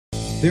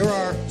There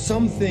are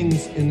some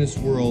things in this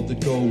world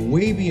that go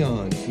way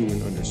beyond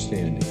human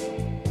understanding.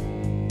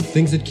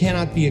 Things that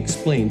cannot be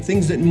explained,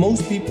 things that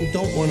most people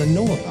don't want to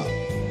know about.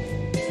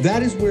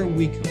 That is where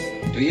we come.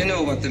 Do you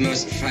know what the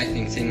most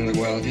frightening thing in the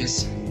world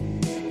is?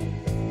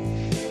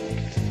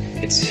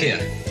 It's fear.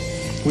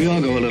 We all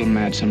go a little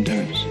mad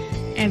sometimes.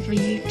 Whatever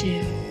you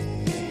do,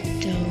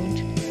 don't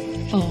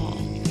fall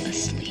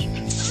asleep.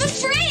 I'm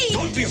afraid!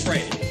 Don't be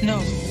afraid! No.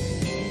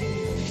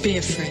 Be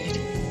afraid.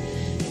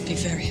 Be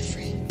very afraid.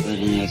 What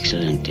an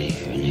excellent day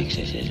for an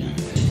exorcism.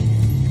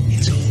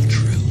 It's all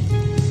true.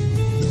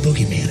 The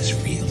boogeyman is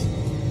real.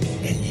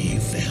 And you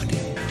found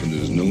him. And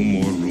there's no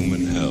more room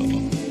in hell.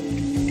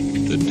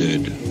 The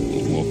dead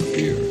will walk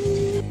the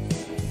earth.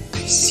 I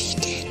see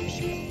dead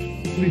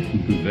people. Listen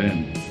to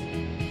them.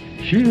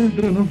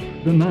 Children of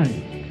the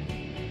night.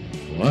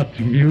 What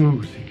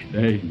music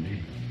they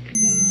make.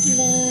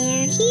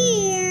 They're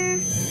here.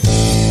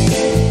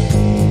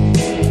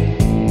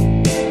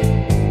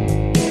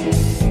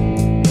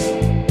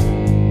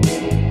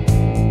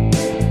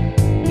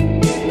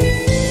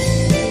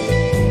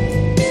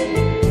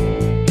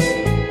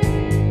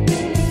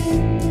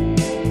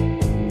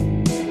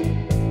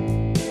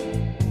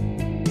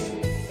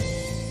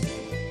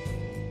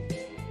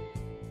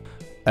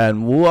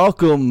 And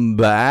welcome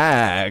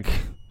back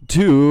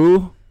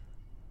to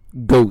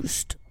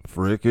Ghost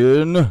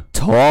Frickin'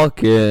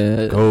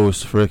 Talking.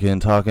 Ghost Frickin'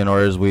 Talking,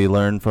 or as we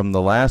learned from the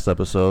last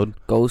episode,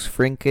 Ghost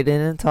Frickin'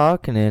 and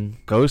Talking.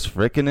 Ghost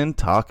Frickin' and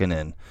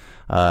Talking.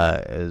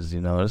 As you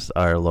notice,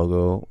 our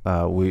logo,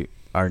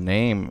 our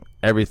name,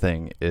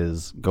 everything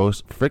is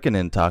Ghost Frickin'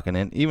 and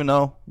Talking, even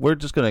though we're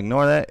just going to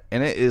ignore that,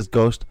 and it is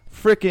Ghost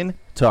Frickin'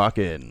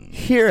 Talking.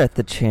 Here at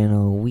the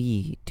channel,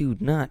 we do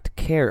not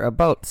care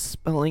about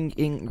spelling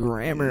and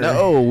grammar.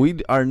 No, we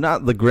are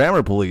not the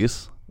grammar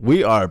police.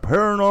 We are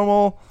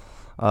paranormal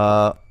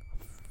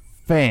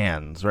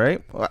fans,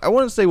 right? I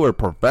wouldn't say we're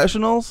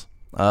professionals.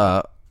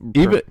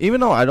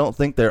 Even though I don't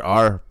think there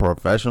are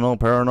professional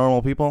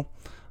paranormal people,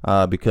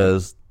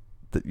 because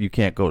you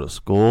can't go to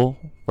school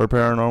for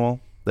paranormal.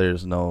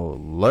 There's no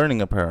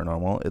learning of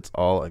paranormal. It's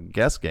all a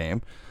guess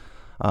game.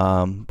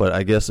 But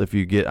I guess if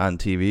you get on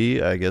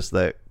TV, I guess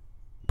that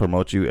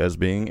promotes you as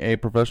being a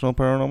professional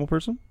paranormal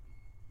person.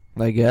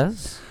 I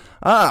guess.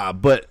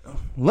 But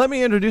let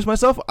me introduce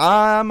myself.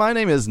 My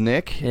name is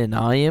Nick. And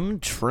I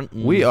am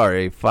Trenton. We are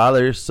a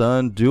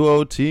father-son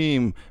duo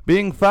team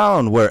being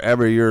found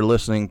wherever you're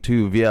listening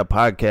to via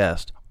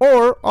podcast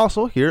or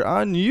also here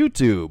on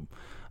YouTube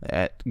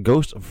at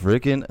Ghost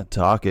Frickin'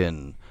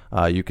 Talkin'.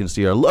 You can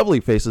see our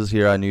lovely faces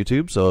here on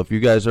YouTube, so if you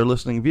guys are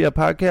listening via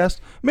podcast,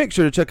 make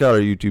sure to check out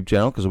our YouTube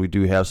channel because we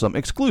do have some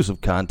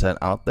exclusive content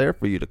out there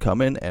for you to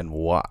come in and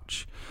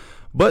watch.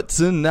 But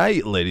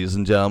tonight, ladies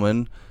and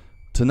gentlemen,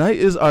 tonight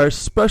is our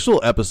special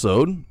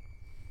episode.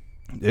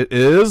 It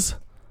is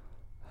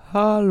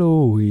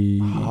Halloween.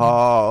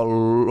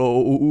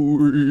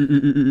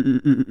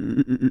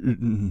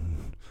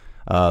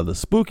 The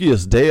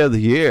spookiest day of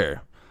the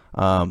year.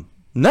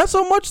 Not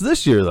so much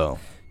this year, though.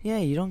 Yeah,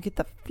 you don't get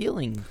the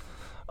feeling.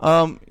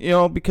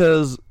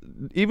 Because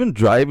even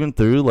driving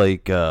through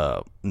like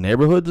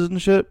neighborhoods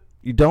and shit,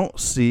 you don't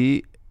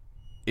see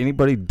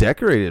anybody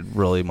decorated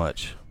really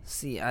much.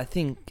 See, I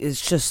think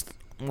it's just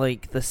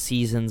like the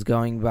seasons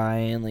going by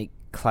and like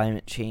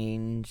climate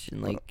change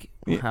and like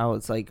how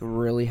it's like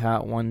really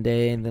hot one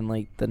day and then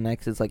like the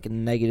next is like a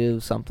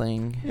negative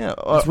something. Yeah,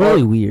 it's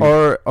really weird.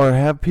 Or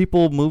have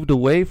people moved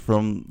away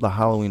from the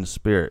Halloween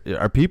spirit?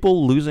 Are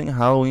people losing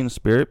Halloween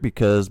spirit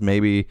because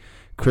maybe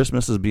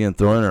Christmas is being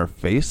thrown in our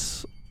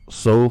face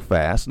so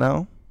fast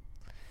now?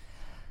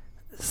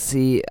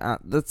 See,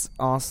 that's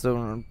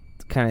also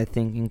kind of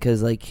thinking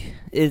because like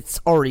it's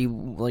already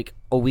like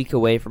a week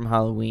away from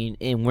Halloween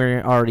and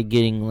we're already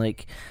getting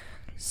like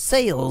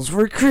sales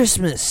for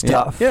Christmas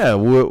stuff. Yeah,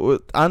 we're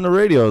on the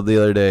radio the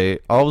other day,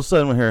 all of a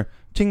sudden we hear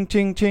ching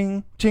ching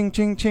ching ching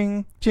ching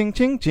ching ching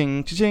ching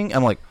ching ching.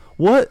 I'm like,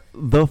 what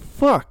the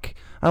fuck?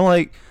 I'm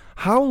like,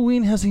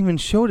 Halloween hasn't even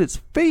showed its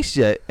face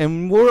yet,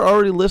 and we're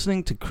already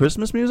listening to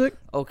Christmas music?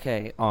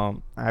 Okay,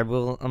 I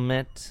will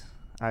admit,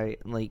 I,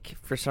 like,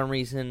 for some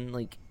reason,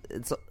 like,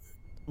 it's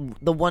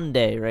the one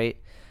day, right?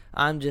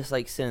 I'm just,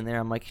 like, sitting there,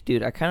 I'm like,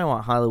 dude, I kind of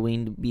want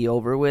Halloween to be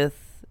over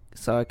with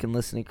so I can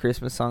listen to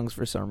Christmas songs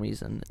for some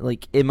reason.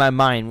 Like, in my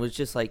mind was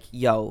just like,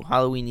 yo,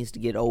 Halloween needs to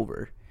get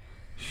over.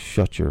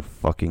 Shut your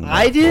fucking mouth.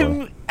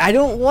 I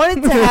don't want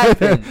it to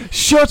happen.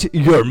 Shut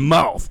your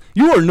mouth.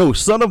 You are no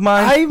son of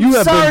mine. You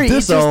have been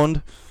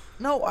disowned.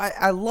 No,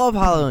 I love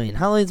Halloween.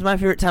 Halloween's my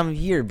favorite time of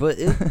year, but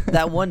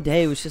that one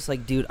day was just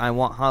like, dude, I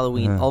want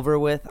Halloween over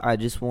with. I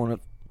just want to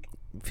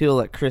feel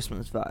that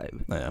Christmas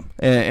vibe. Yeah.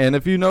 And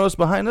if you notice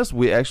behind us,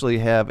 we actually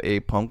have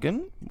a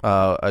pumpkin,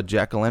 a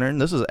jack-o'-lantern.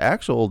 This is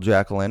actual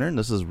jack-o'-lantern.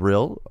 This is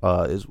real.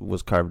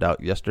 Was carved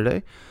out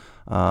yesterday.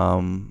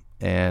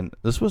 And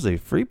this was a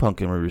free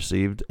pumpkin we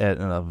received at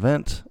an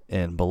event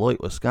in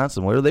Beloit,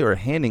 Wisconsin, where they were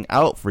handing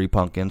out free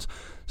pumpkins,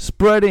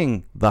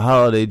 spreading the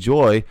holiday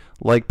joy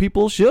like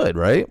people should,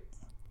 right?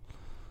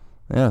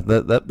 Yeah,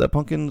 that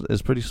pumpkin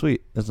is pretty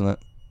sweet, isn't it?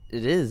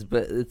 It is,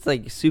 but it's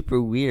like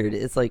super weird.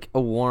 It's like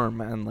a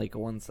worm on like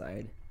one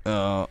side.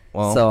 Well,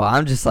 so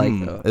I'm just like,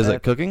 is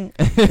it cooking?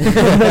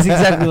 That's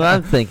exactly what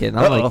I'm thinking.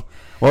 I'm like,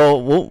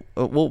 well,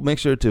 we'll make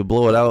sure to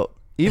blow it out,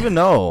 even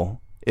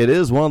though it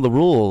is one of the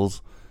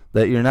rules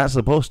that you're not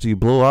supposed to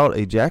blow out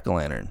a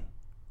jack-o'-lantern.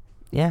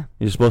 Yeah,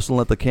 you're supposed to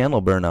let the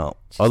candle burn out.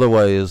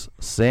 Otherwise,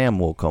 Sam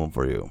will come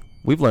for you.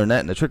 We've learned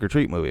that in the Trick or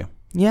Treat movie.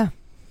 Yeah,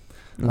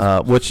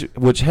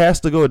 which has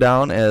to go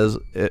down as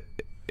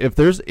if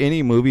there's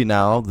any movie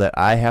now that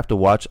I have to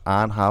watch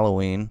on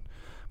Halloween,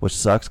 which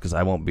sucks because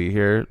I won't be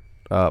here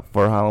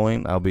for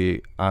Halloween. I'll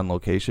be on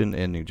location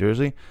in New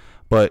Jersey.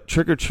 But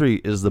Trick or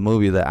Treat is the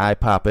movie that I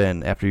pop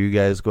in after you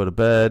guys go to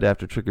bed,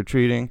 after trick or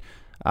treating.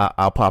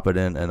 I'll pop it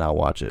in and I'll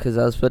watch it. Because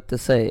I was about to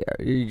say,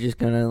 are you just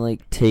going to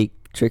like take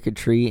Trick or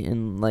Treat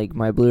and like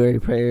my Blu-ray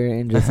player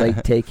and just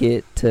like take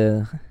it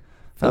to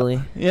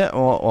Philly? Yeah,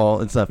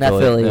 well, it's not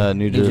Philly.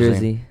 New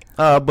Jersey.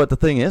 But the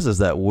thing is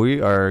that we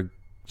are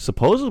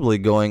supposedly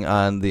going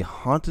on the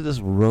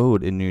hauntedest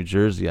road in New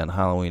Jersey on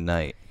Halloween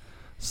night.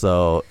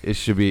 So it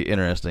should be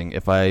interesting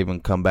if I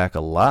even come back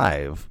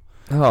alive.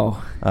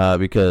 Oh.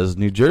 Because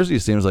New Jersey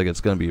seems like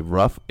it's going to be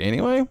rough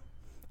anyway.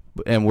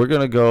 And we're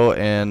going to go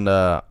and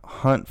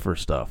hunt for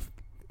stuff.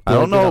 I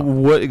don't know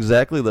what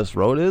exactly this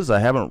road is. I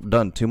haven't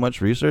done too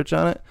much research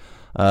on it.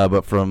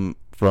 But from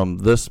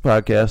this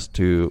podcast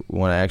to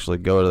when I actually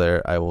go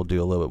there, I will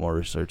do a little bit more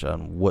research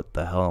on what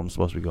the hell I'm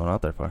supposed to be going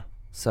out there for.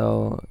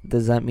 So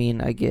does that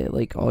mean I get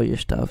like all your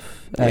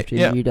stuff after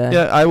you die?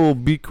 Yeah, I will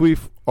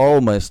bequeath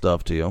all my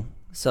stuff to you.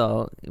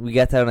 So we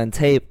got that on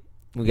tape.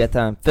 We got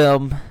that on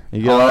film.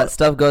 All that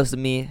stuff goes to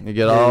me. You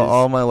get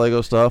all my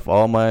Lego stuff,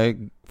 all my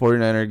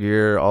 49er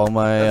gear, all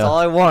my... That's all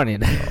I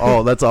wanted.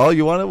 Oh, that's all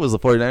you wanted was the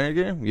 49er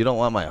gear? You don't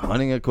want my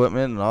hunting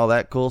equipment and all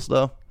that cool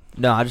stuff?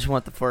 No, I just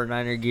want the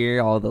 49er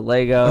gear, all the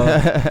Lego,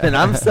 and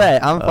I'm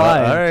set. I'm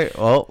fine. All right.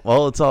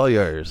 Well, it's all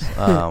yours.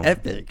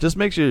 Epic. Just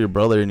make sure your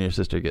brother and your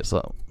sister get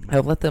some.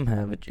 I'll let them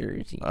have a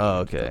jersey. Oh,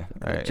 okay.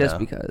 All right. Just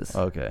because.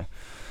 Okay.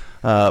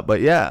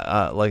 But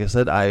yeah, like I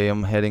said, I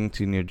am heading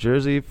to New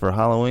Jersey for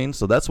Halloween,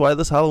 so that's why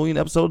this Halloween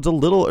episode's a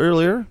little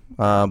earlier.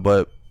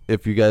 But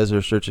if you guys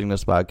are searching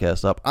this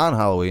podcast up on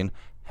Halloween,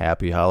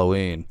 happy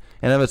Halloween.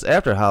 And if it's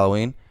after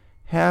Halloween,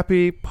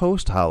 happy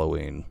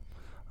post-Halloween.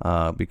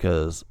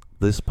 Because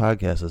this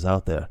podcast is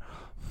out there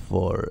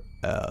forever.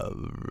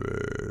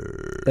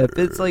 If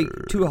it's like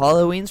 2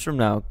 Halloweens from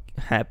now,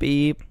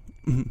 happy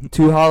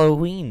 2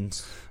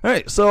 Halloweens. All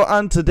right, so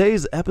on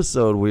today's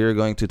episode, we are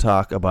going to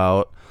talk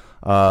about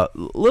a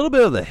little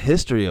bit of the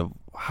history of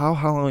how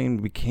Halloween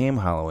became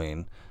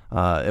Halloween.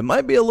 It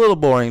might be a little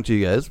boring to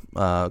you guys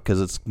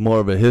because it's more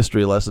of a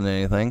history lesson than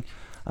anything.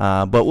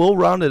 But we'll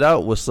round it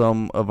out with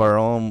some of our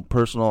own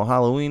personal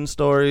Halloween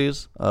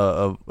stories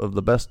of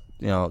the best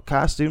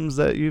costumes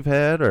that you've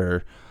had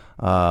or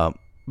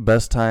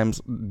best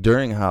times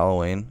during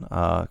Halloween.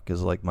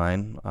 Because like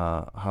mine,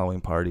 Halloween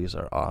parties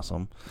are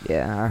awesome.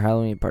 Yeah, our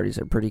Halloween parties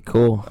are pretty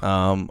cool.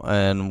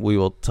 And we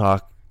will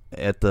talk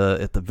at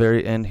the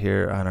very end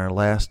here on our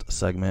last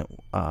segment.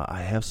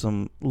 I have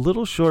some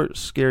little short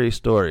scary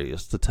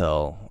stories to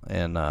tell,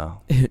 and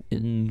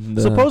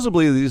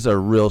supposedly these are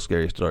real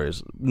scary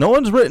stories. No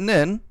one's written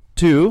in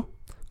to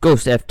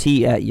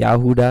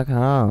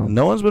ghostft@yahoo.com.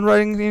 No one's been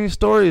writing any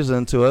stories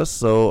into us,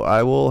 so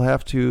I will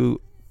have to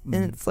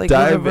it's like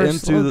dive one of our into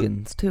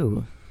slogans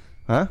too.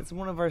 Huh? It's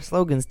one of our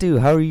slogans too.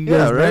 How are you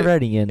guys not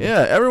writing in?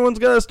 Yeah, everyone's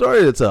got a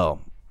story to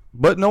tell,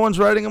 but no one's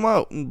writing them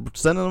out and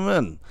sending them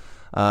in.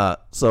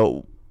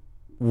 So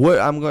what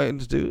I'm going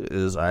to do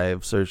is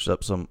I've searched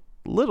up some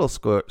little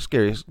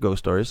scary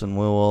ghost stories, and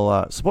we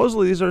will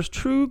supposedly these are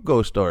true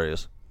ghost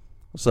stories.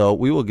 So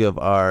we will give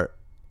our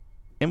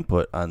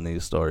input on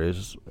these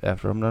stories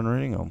after I'm done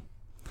reading them.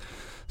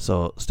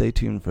 So stay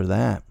tuned for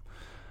that.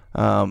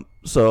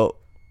 So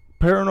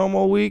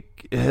paranormal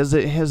week, has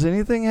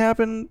anything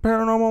happened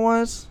paranormal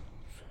wise?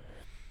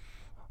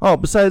 Oh,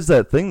 besides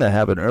that thing that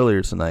happened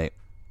earlier tonight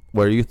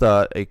where you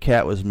thought a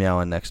cat was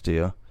meowing next to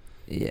you.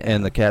 Yeah.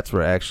 And the cats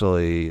were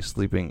actually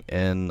sleeping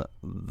in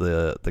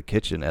the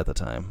kitchen at the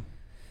time.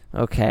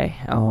 Okay.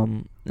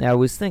 I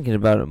was thinking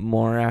about it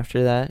more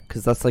after that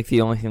because that's like the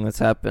only thing that's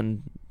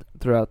happened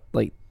throughout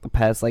like the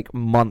past like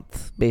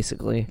month,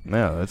 basically.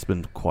 Yeah, it's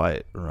been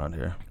quiet around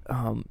here.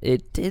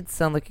 It did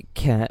sound like a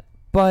cat,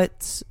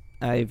 but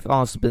I've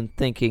also been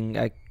thinking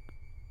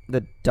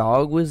the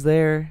dog was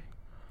there.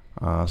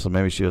 So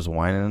maybe she was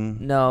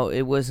whining? No,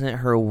 it wasn't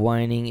her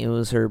whining. It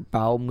was her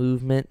bowel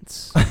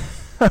movements.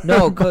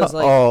 No, because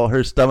like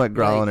her stomach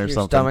growling like or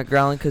something. Stomach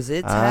growling because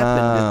it's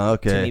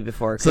happened to me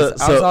before.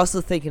 Because I was also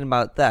thinking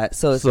about that,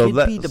 so it could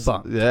be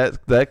debunked.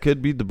 That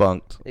could be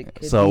debunked. It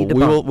could so be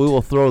debunked. we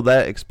will throw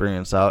that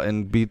experience out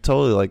and be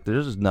totally like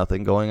there's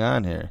nothing going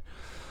on here.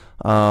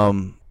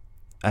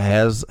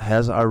 Has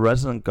our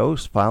resident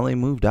ghost finally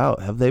moved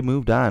out? Have they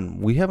moved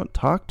on? We haven't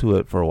talked to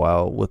it for a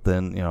while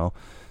within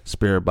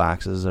spirit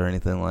boxes or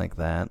anything like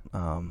that.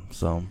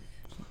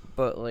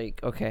 But like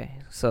okay,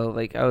 so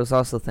like I was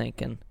also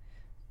thinking.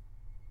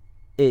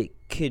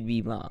 It could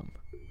be Mom.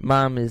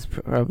 mom is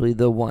probably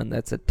the one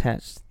that's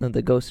attached, that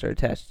the ghosts are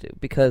attached to,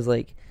 because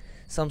like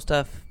some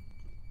stuff,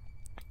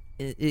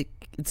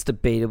 it's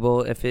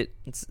debatable if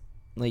it's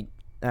like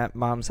at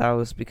mom's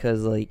house,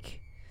 because like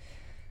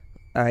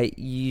I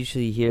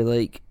usually hear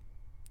like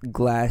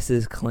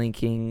glasses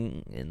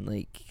clinking and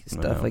like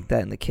stuff like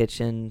that in the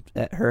kitchen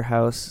at her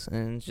house,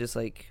 and it's just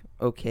like,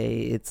 okay,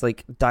 it's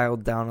like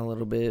dialed down a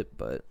little bit,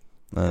 but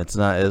it's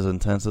not as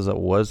intense as it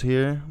was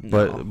here.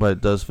 No. But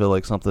it does feel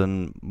like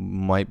something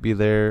might be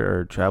there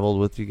or traveled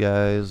with you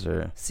guys.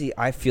 Or see,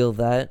 I feel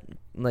that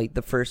like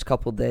the first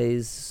couple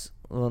days,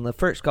 well, in the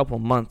first couple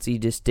months, you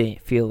just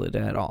didn't feel it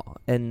at all,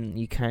 and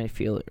you kind of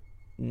feel it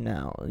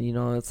now. You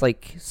know, it's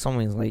like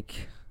somebody's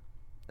like,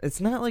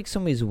 it's not like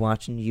somebody's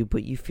watching you,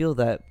 but you feel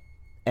that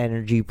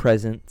energy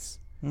presence.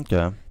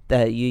 Okay.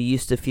 That you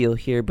used to feel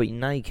here, but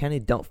now you kind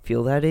of don't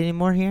feel that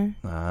anymore here.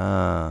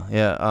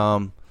 Yeah.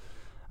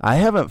 I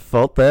haven't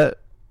felt that.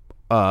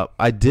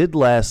 I did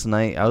last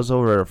night. I was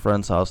over at a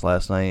friend's house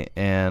last night,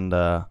 and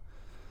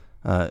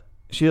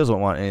she doesn't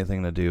want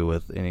anything to do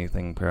with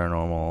anything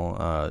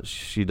paranormal.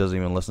 She doesn't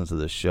even listen to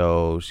the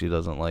show. She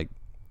doesn't like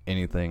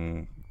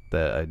anything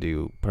that I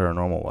do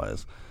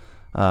paranormal-wise.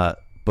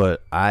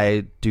 But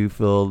I do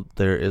feel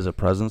there is a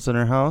presence in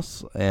her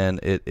house, and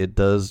it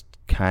does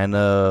kind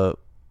of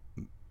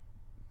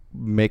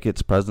make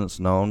its presence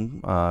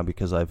known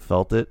because I've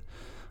felt it.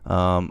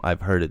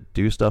 I've heard it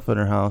do stuff in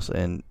her house,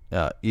 and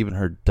even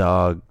her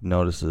dog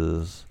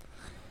notices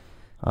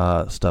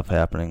stuff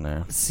happening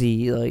there.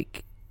 See,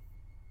 like,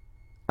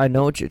 I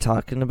know what you're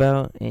talking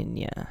about, and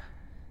yeah,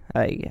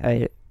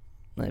 I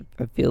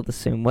feel the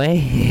same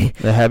way.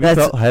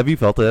 Have you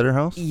felt it at her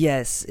house?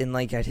 Yes, and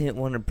like I didn't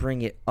want to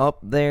bring it up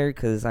there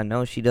because I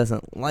know she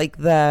doesn't like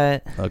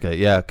that. Okay,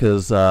 yeah,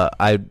 because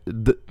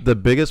the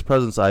biggest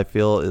presence I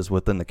feel is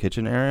within the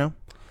kitchen area.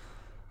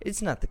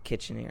 It's not the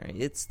kitchen area;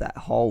 it's that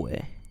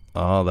hallway.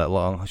 Oh, that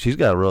long. She's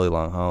got a really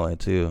long hallway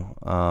too.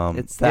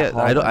 It's that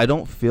hallway. I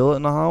don't feel it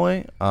in the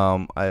hallway.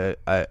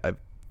 I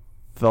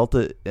felt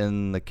it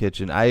in the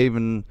kitchen. I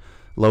even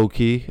low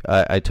key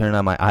I turned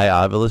on my eye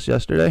Ovilus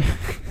yesterday.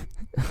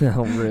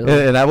 Oh,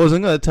 really? And I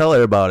wasn't gonna tell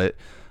her about it,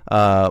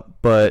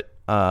 but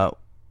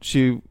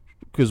she,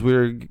 because we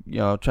were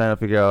trying to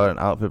figure out an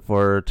outfit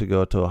for her to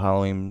go to a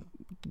Halloween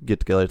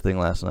get together thing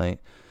last night,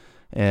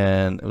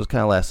 and it was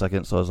kind of last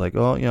second, so I was like,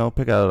 oh,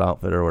 pick out an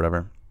outfit or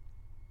whatever.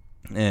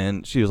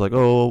 And she was like,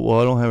 oh,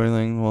 well, I don't have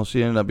anything. Well,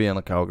 she ended up being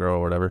a cowgirl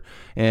or whatever,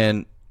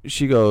 and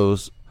she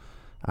goes,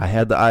 I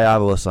had the eye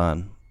Ovilus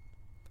on,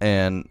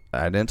 and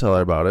I didn't tell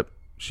her about it.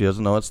 She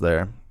doesn't know it's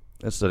there.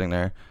 It's sitting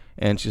there,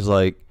 and she's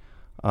like,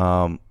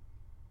 do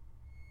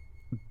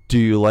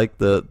you like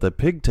the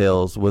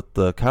pigtails with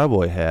the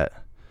cowboy hat?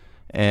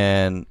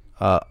 And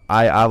eye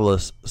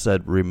Ovilus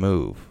said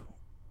remove.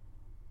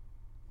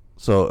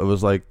 So it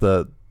was like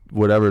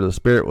whatever the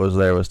spirit was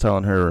there was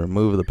telling her to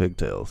remove the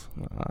pigtails.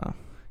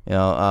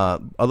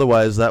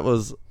 Otherwise that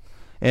was,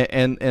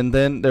 and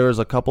then there was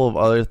a couple of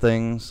other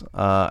things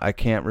I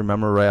can't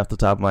remember right off the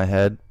top of my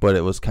head, but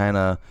it was kind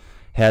of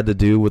had to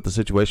do with the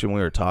situation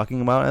we were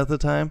talking about at the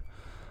time.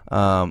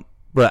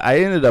 But I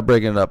ended up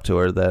bringing it up to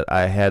her that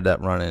I had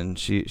that run, and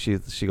she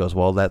goes,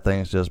 well, that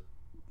thing's just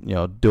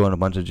doing a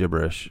bunch of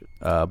gibberish.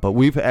 But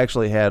we've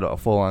actually had a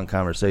full on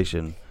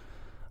conversation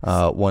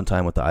one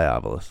time with the eye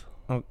Ovilus.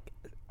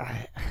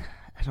 I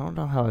don't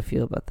know how I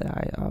feel about the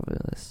eye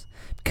Ovilus,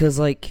 because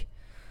like,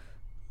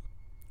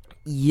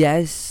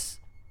 yes,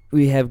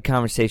 we have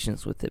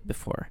conversations with it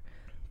before,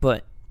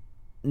 but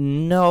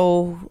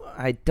no,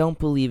 I don't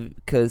believe,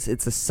 because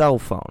it's a cell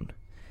phone.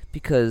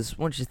 Because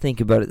once you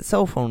think about it, the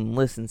cell phone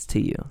listens to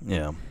you.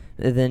 Yeah.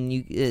 And then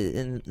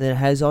it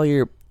has all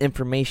your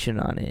information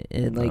on it,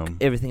 and like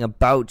everything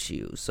about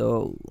you.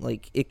 So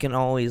like it can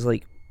always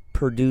like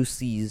produce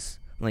these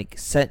like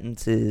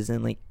sentences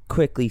and like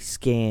quickly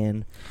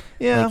scan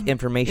like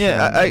information.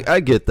 Yeah,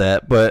 I get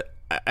that, but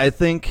I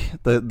think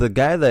the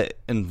guy that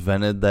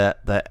invented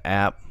that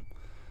app,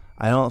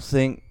 I don't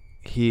think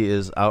he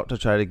is out to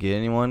try to get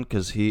anyone,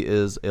 because he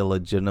is a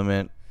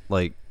legitimate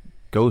like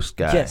ghost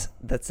guy. Yes,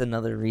 that's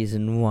another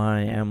reason why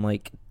I'm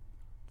like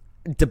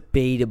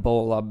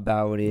debatable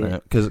about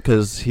it.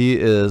 Because he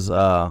is,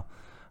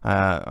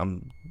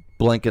 I'm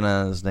blanking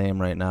on his name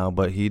right now,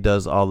 but he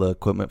does all the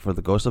equipment for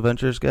the Ghost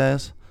Adventures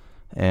guys.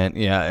 And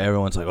yeah,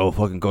 everyone's like, oh,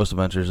 fucking Ghost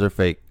Adventures, they're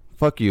fake.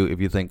 Fuck you if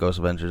you think Ghost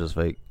Adventures is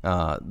fake.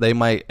 They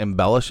might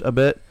embellish a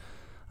bit.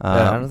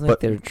 I don't think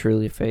they're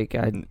truly fake.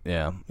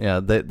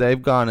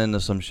 They've gone into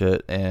some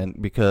shit,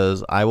 and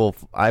because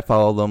I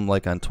follow them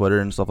like on Twitter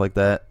and stuff like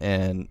that,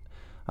 and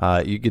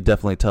you could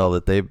definitely tell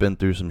that they've been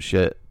through some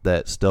shit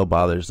that still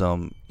bothers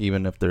them,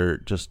 even if they're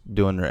just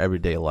doing their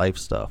everyday life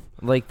stuff.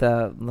 Like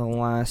the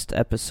last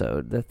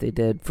episode that they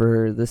did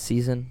for this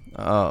season.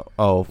 Where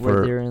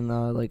they're in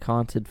the like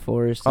haunted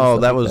forest.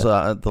 That was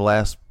the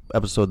last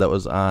episode that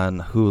was on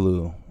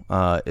Hulu.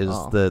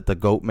 The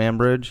Goat Man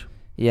Bridge.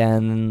 Yeah,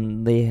 and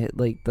then they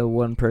like the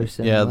one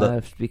person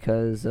left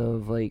because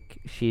of like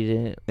she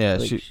didn't. Yeah,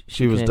 like,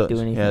 she was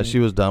done. Yeah, she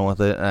was done with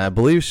it, and I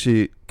believe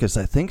because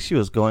I think she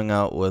was going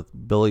out with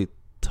Billy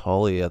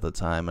Tully at the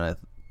time, and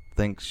I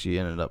think she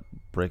ended up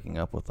breaking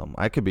up with him.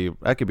 I could be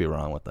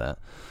wrong with that.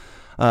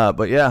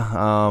 But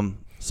yeah,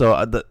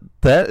 so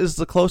that is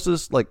the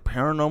closest like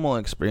paranormal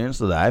experience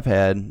that I've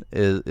had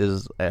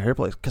is at her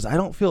place, because I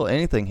don't feel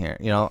anything here.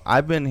 You know,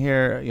 I've been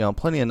here, you know,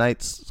 plenty of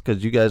nights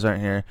because you guys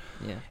aren't here.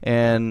 Yeah.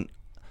 And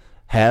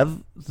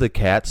have the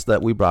cats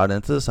that we brought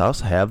into this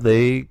house, have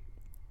they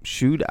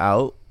shooed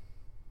out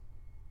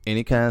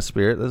any kind of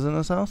spirit that's in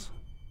this house?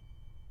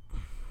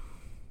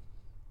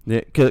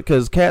 Yeah,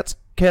 because cats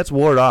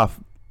ward off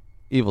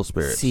evil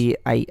spirits. See,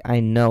 I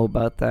know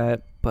about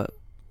that, but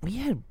we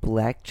had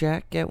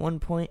Blackjack at one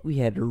point. We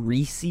had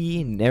Reese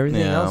and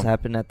everything else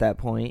happened at that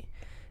point.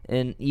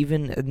 And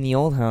even in the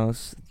old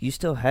house, you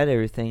still had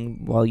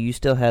everything. While you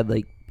still had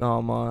like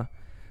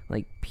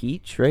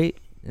Peach, right?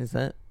 Is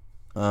that?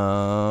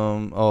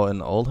 In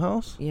the old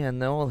house? Yeah, in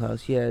the old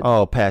house, you had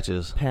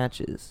Patches,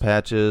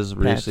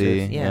 Reese,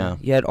 yeah.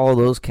 You had all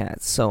those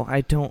cats, so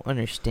I don't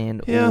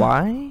understand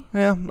why.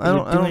 Yeah, I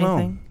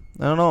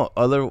don't know.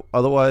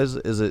 Otherwise,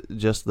 is it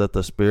just that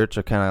the spirits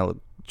are kind of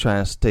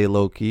trying to stay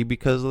low key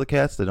because of the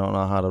cats? They don't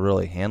know how to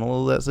really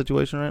handle that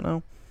situation right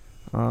now.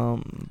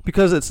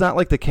 Because it's not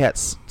like the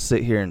cats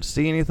sit here and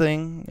see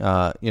anything.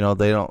 You know,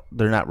 they're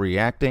not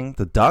reacting.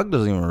 The dog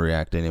doesn't even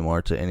react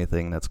anymore to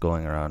anything that's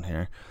going around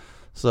here.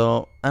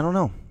 So I don't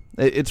know.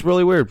 It's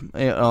really weird,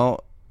 you know.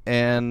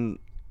 And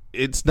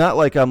it's not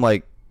like I'm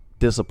like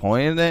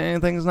disappointed that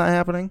anything's not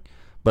happening,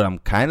 but I'm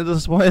kind of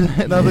disappointed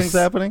that nothing's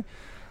happening,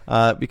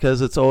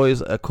 because it's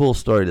always a cool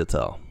story to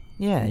tell.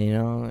 Yeah, you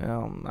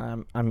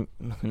know,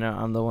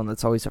 I'm the one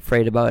that's always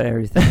afraid about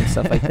everything and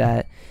stuff like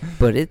that.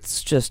 But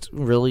it's just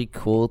really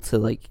cool to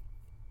like,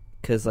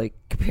 cause like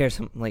compare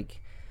some like,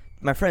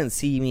 my friends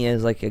see me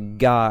as like a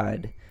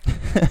god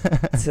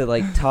to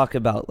like talk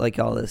about like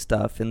all this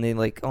stuff, and they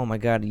like, oh my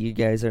god, you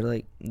guys are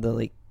like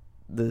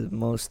the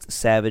most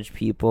savage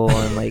people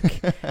and like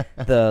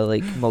the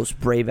like most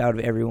brave out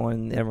of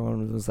everyone.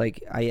 Everyone was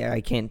like, I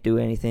can't do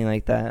anything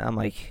like that. I'm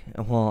like,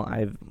 well,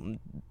 I've been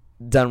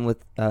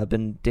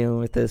dealing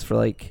with this for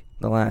like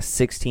the last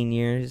 16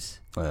 years.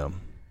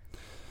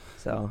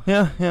 So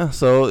yeah.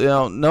 So you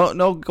know,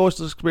 no ghost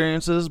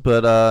experiences,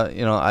 but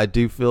you know, I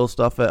do feel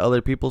stuff at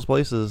other people's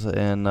places,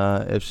 and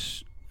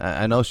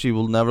I know she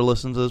will never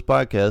listen to this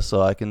podcast,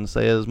 so I can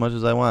say as much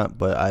as I want,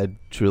 but I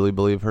truly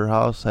believe her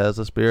house has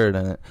a spirit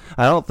in it.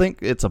 I don't think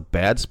it's a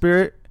bad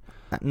spirit.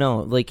 No,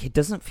 like it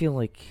doesn't feel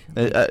like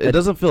it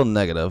doesn't feel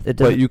negative,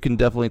 but you can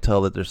definitely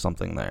tell that there's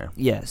something there.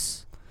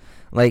 Yes,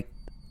 like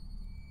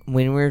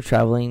when we were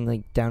traveling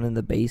like down in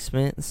the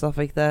basement and stuff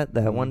like that,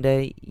 one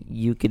day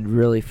you could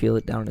really feel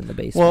it down in the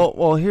basement.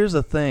 Well, here's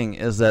the thing: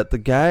 is that the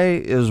guy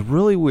is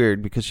really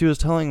weird, because she was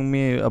telling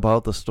me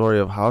about the story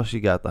of how she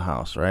got the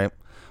house, right?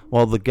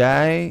 Well, the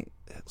guy's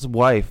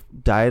wife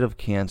died of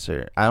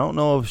cancer. I don't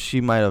know if she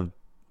might have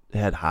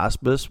had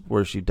hospice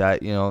where she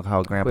died, you know,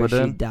 how Grandpa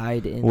did. She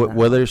died in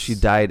whether she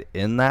died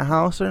in that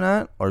house or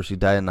not, or she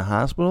died in the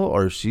hospital,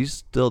 or she's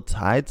still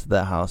tied to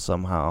that house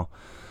somehow.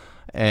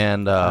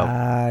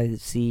 And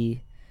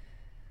see,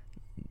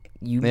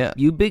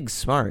 you big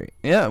smart.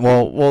 Yeah,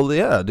 well,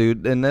 yeah,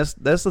 dude. And that's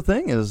the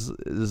thing is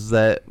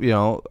that, you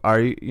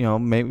know,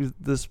 maybe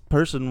this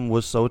person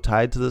was so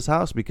tied to this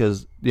house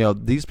because, you know,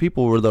 these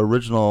people were the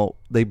original.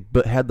 They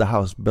had the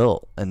house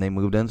built and they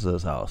moved into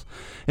this house,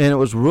 and it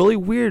was really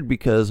weird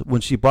because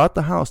when she bought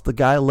the house, the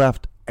guy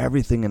left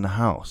everything in the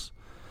house.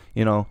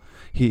 You know,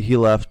 he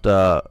left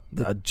a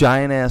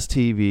giant ass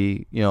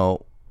TV. You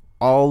know,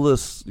 all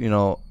this, you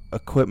know,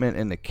 equipment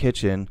in the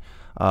kitchen,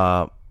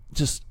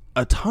 just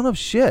a ton of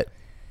shit.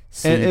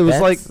 See, and it was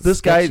like this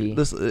sketchy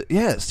guy,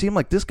 it seemed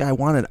like this guy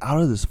wanted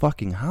out of this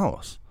fucking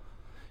house,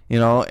 you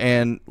know,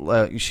 and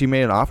she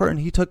made an offer and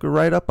he took her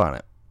right up on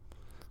it.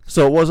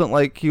 So it wasn't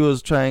like he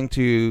was trying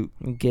to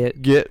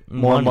get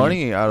more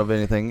money out of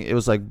anything. It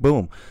was like,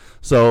 boom.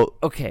 So,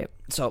 okay.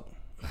 So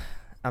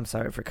I'm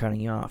sorry for cutting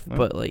you off,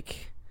 but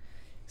like,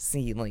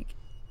 see, like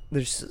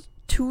there's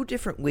two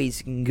different ways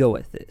you can go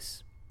with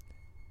this.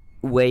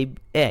 Way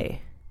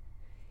A,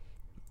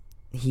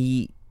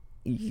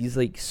 he's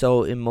like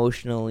so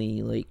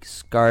emotionally like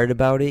scarred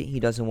about it, he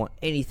doesn't want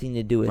anything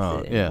to do with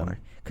it anymore.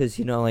 Because,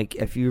 you know, like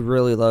if you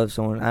really love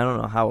someone, I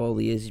don't know how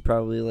old he is. He's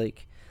probably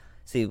like,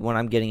 see, what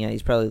I'm getting at,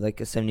 he's probably like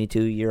a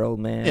 72-year-old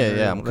man.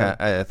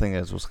 I think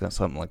it was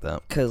something like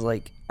that. Because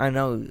like I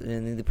know,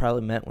 and they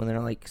probably met when they're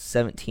like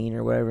 17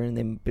 or whatever, and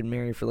they've been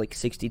married for like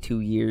 62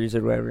 years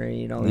or whatever.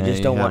 You know, you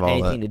just don't want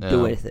anything to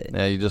do with it.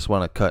 Yeah, you just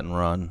want to cut and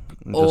run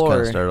and just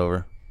kind of start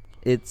over.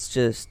 It's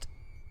just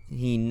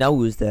he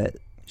knows that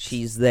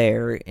she's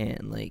there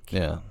and like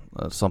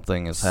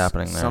something is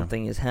happening there.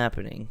 Something is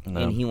happening,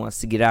 and he wants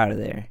to get out of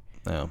there.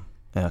 Yeah,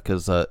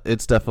 because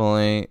it's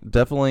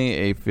definitely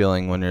a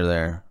feeling when you're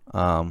there.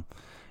 And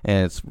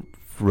it's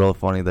real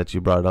funny that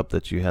you brought it up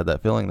that you had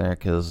that feeling there,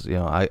 because, you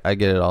know, I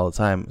get it all the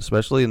time,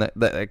 especially in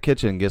that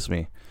kitchen gets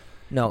me.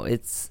 No,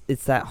 it's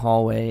that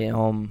hallway,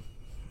 and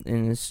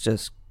it's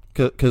just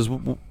because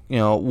you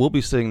know, we'll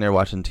be sitting there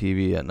watching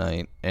TV at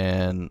night,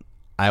 and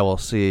I will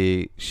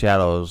see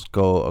shadows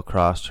go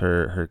across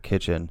her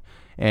kitchen,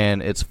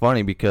 And it's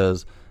funny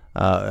because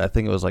I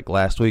think it was like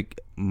last week,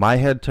 my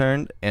head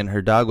turned and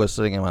her dog was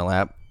sitting in my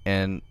lap,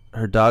 and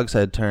her dog's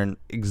head turned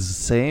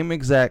same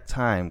exact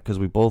time because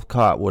we both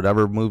caught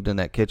whatever moved in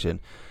that kitchen.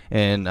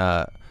 And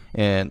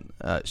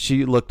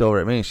she looked over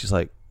at me and she's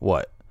like,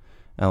 "What?"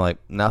 And I'm like,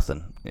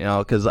 "Nothing." You know,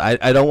 because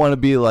I don't want to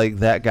be like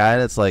that guy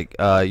that's like,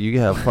 you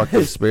have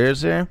fucking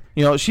spirits here.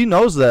 You know, she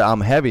knows that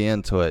I'm heavy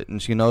into it,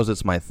 and she knows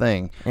it's my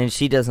thing. And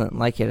she doesn't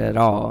like it at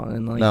all.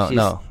 And like, she's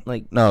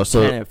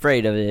kind of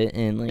afraid of it.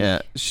 And like,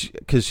 yeah,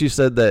 because she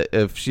said that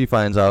if she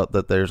finds out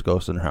that there's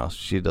ghosts in her house,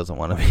 she doesn't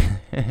want to be.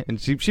 And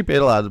she paid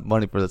a lot of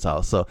money for this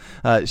house, so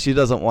she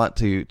doesn't want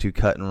to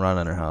cut and run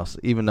in her house,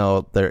 even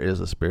though there is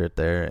a spirit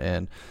there.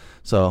 And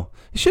so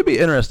it should be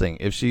interesting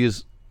if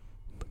she's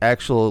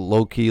actual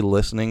low-key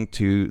listening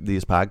to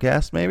these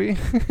podcasts, maybe.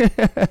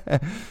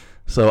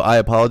 So I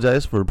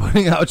apologize for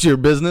putting out your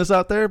business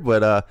out there,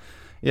 but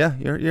yeah,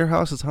 your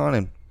house is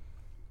haunted.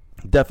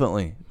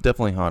 Definitely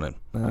haunted.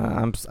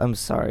 I'm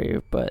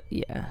sorry, but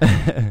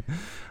yeah.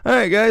 All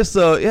right, guys.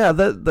 So yeah,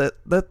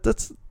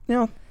 that's you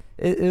know,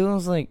 it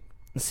was like,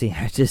 see,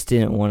 I just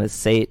didn't want to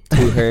say it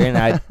to her, and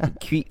I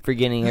keep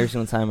forgetting every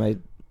single time I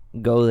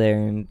go there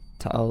and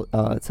tell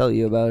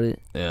you about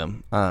it. Yeah.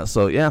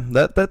 So yeah,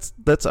 that's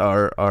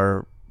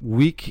our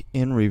week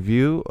in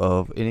review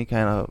of any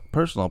kind of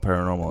personal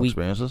paranormal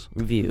experiences.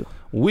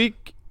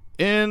 Week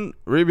in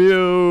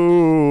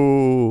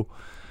review.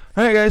 All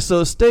right, guys.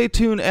 So stay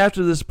tuned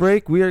after this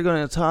break. We are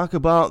going to talk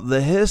about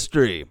the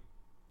history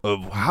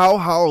of how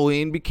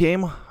Halloween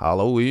became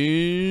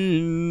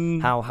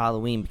Halloween. How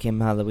Halloween became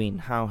Halloween.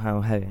 How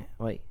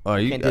wait. Are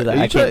you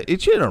trying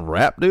to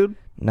rap, dude?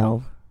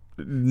 No,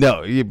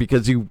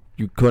 because you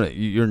couldn't.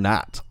 You're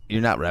not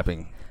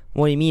rapping.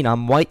 What do you mean?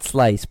 I'm White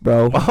Slice,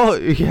 bro. Oh,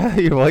 yeah,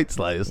 you're White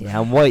Slice. Yeah,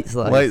 I'm White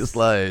Slice. White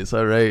Slice,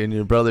 all right. And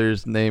your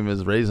brother's name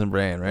is Raisin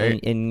Bran, right?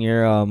 And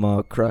you're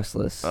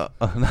Crustless.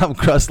 I'm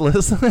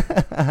Crustless. All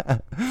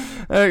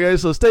right,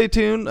 guys, so stay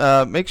tuned.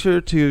 Make sure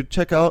to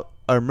check out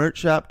our merch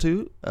shop,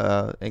 too,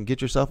 and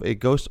get yourself a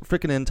Ghost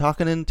Frickin' and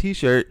Talkin' In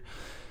t-shirt.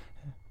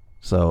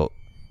 So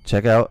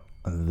check out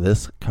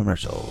this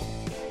commercial.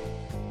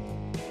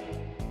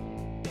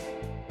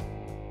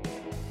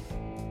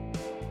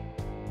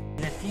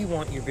 If you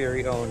want your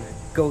very own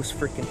Ghost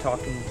Frickin'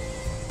 Talkin'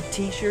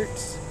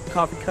 t-shirts,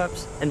 coffee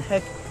cups, and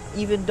heck,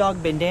 even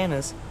dog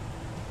bandanas,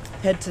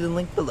 head to the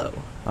link below.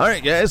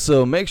 Alright, guys,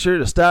 so make sure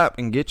to stop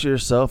and get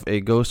yourself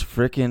a Ghost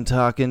Frickin'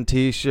 Talkin'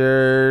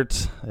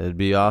 t-shirt. It'd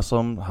be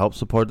awesome. Help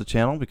support the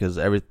channel because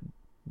every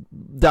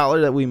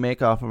dollar that we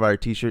make off of our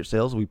t-shirt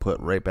sales, we put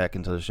right back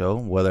into the show,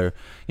 whether,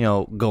 you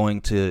know,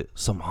 going to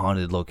some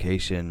haunted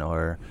location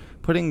or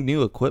putting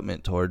new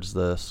equipment towards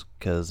this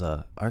because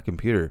our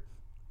computer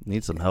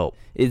needs some help.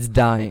 It's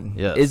dying.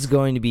 Yes. It's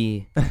going to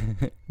be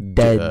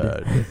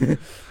dead.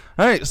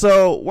 All right,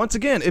 so once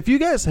again, if you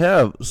guys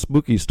have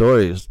spooky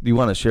stories you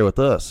want to share with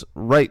us,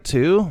 write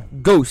to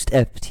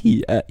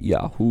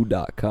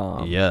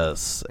ghostft@yahoo.com.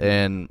 Yes,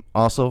 and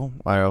also,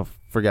 I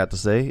forgot to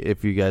say,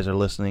 if you guys are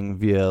listening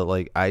via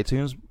like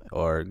iTunes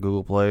or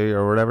Google Play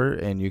or whatever,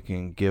 and you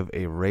can give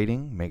a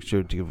rating, make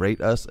sure to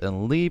rate us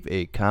and leave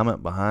a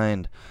comment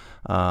behind.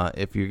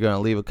 If you're going to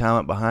leave a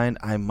comment behind,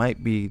 I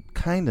might be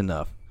kind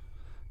enough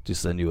to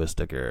send you a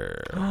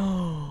sticker.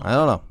 I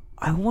don't know.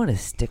 I want a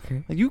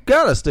sticker. You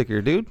got a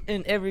sticker, dude.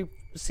 And every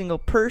single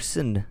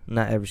person,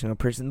 not every single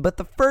person, but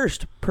the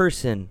first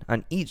person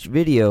on each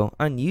video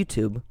on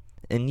YouTube,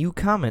 and you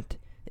comment,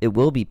 it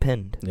will be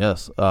pinned.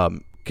 Yes.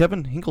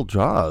 Kevin Hinkle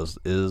Draws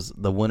is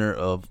the winner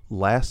of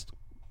last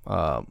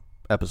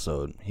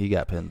episode. He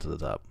got pinned to the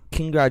top.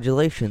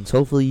 Congratulations.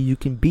 Hopefully you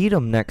can beat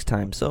him next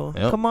time. So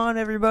Come on,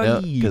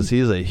 everybody. Because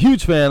he's a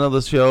huge fan of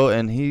the show,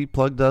 and he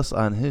plugged us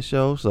on his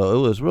show. So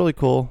it was really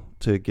cool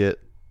to get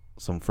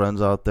some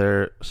friends out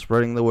there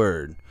spreading the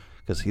word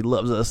because he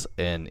loves us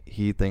and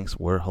he thinks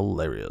we're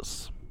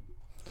hilarious.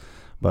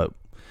 But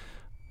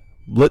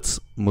let's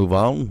move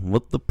on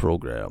with the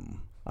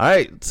program. All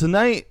right,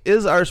 tonight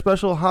is our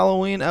special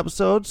Halloween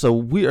episode, so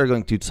we are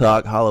going to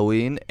talk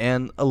Halloween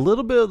and a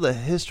little bit of the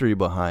history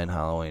behind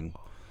Halloween.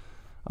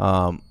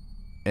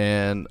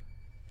 And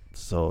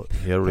so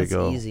here we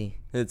go. It's easy.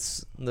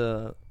 It's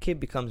the kid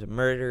becomes a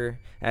murderer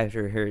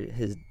after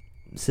his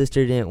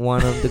sister didn't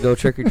want him to go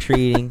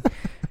trick-or-treating.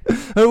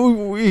 Are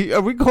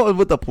we going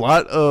with the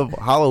plot of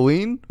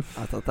Halloween?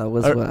 I thought that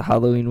was what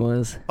Halloween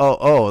was.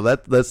 Oh,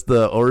 that's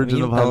the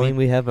origin of Halloween. I mean,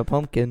 we have a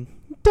pumpkin.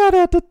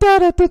 Imagine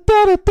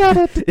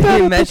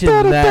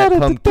that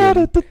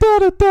pumpkin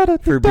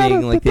for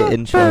being like the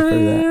intro for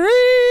that.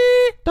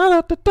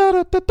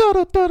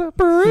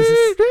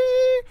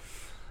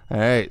 All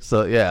right,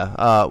 so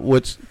yeah,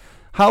 which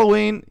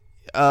Halloween?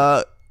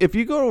 If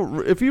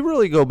you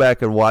really go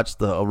back and watch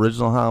the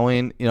original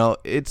Halloween, you know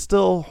it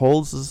still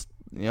holds this,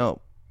 you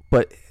know.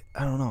 But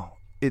I don't know.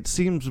 It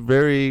seems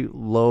very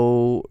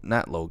low,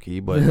 not low key,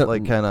 but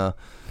like kind of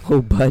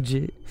low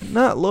budget.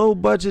 Not low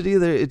budget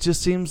either. It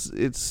just seems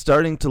it's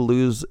starting to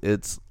lose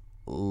its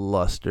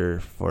luster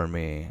for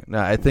me.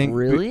 Now I think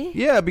really,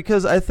 yeah,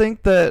 because I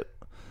think that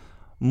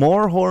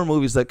more horror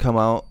movies that come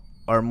out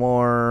are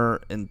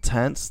more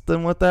intense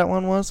than what that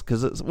one was,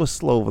 because it was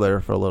slow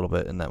there for a little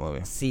bit in that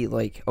movie. See,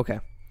 like,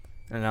 okay,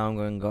 and now I'm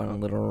going to go on a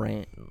little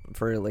rant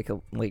for like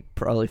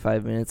probably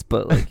 5 minutes,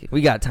 but like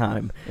we got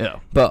time. Yeah.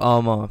 But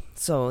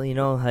so you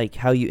know, like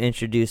how you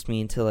introduced me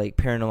into like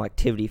Paranormal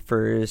Activity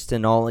first,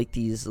 and all like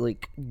these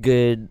like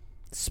good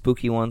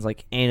spooky ones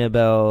like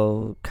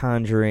Annabelle,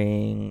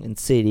 Conjuring,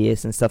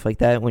 Insidious, and stuff like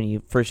that. When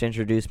you first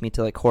introduced me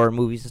to like horror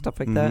movies and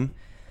stuff like that.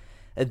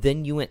 And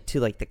then you went to,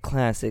 like, the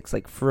classics,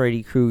 like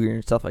Freddy Krueger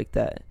and stuff like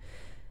that.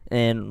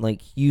 And, like,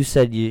 you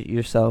said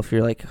yourself,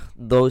 you're like,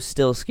 those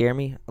still scare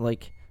me.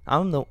 Like,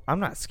 I'm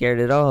not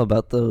scared at all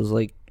about those,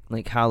 like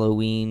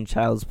Halloween,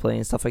 Child's Play,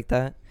 and stuff like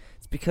that.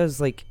 It's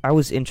because, like, I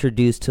was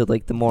introduced to,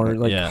 like, the more,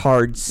 like,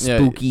 hard,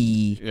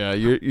 spooky Yeah,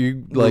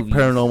 you like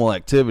Paranormal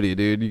Activity,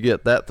 dude. You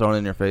get that thrown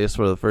in your face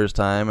for the first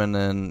time. And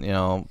then, you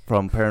know,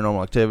 from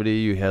Paranormal Activity,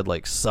 you had,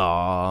 like,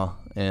 Saw...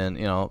 And,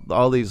 you know,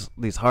 all these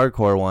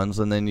hardcore ones,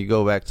 and then you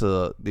go back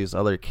to these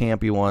other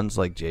campy ones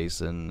like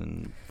Jason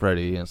and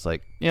Freddy, and it's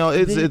like, you know,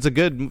 it's a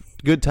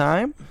good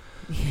time.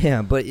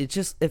 Yeah, but it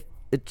just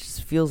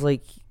feels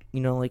like,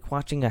 you know, like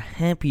watching a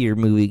happier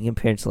movie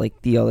compared to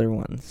like the other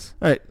ones.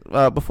 All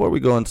right, before we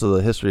go into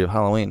the history of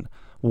Halloween,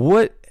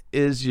 what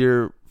is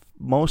your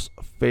most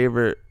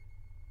favorite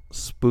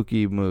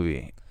spooky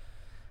movie?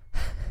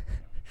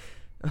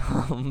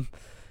 On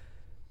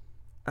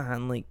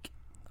like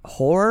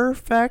horror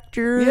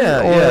factor,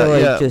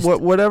 just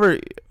whatever,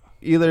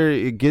 either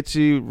it gets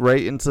you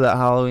right into that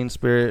Halloween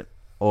spirit,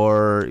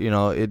 or you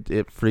know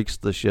it freaks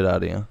the shit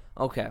out of you.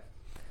 Okay,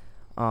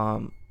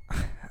 I'm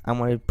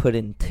gonna put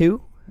in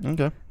 2.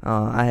 Okay.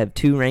 I have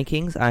 2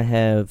 rankings. I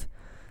have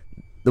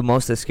the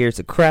most that scares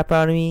the crap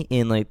out of me,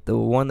 and like the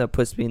one that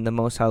puts me in the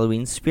most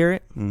Halloween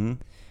spirit.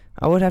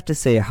 I would have to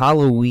say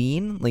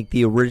Halloween, like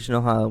the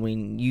original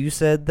Halloween. You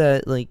said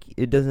that like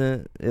it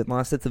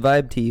lost its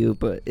vibe to you,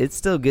 but it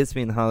still gets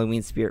me in the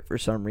Halloween spirit for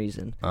some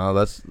reason.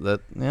 Oh,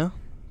 yeah.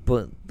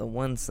 But the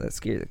ones that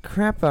scare the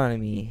crap out of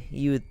me,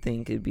 you would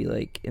think it'd be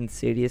like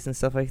Insidious and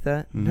stuff like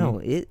that. No,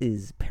 it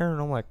is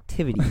Paranormal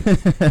Activity.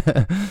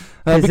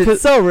 Because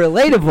it's so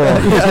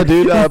relatable. Yeah,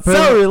 dude. It's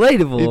so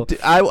relatable.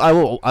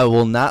 I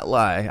will not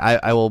lie.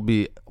 I will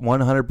be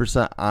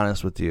 100%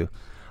 honest with you.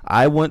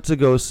 I went to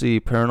go see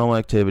Paranormal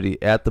Activity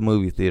at the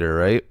movie theater,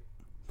 right?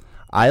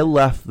 I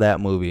left that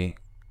movie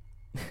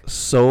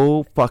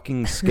so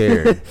fucking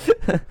scared.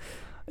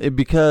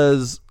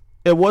 Because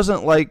it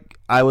wasn't like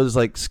I was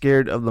like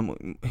scared of the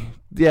movie.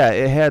 Yeah,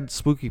 it had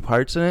spooky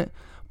parts in it,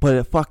 but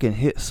it fucking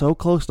hit so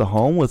close to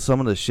home with some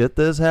of the shit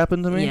that has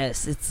happened to me.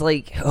 Yes, it's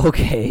like,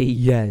 okay,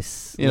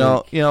 yes. You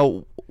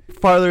know,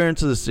 farther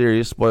into the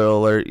series, spoiler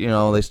alert, you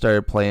know, they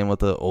started playing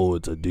with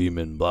it's a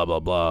demon, blah, blah,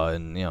 blah,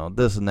 and, you know,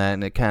 this and that,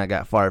 and it kind of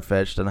got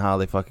far-fetched on how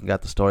they fucking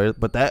got the story.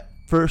 But that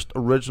first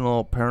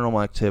original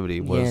Paranormal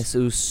Activity was yes, it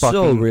was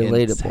so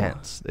relatable.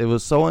 Intense. It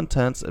was so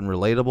intense and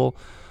relatable.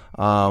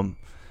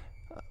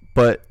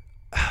 But,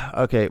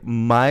 okay,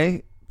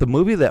 the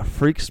movie that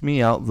freaks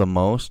me out the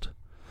most,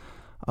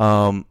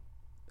 and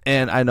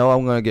I know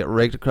I'm going to get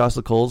raked across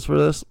the coals for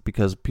this,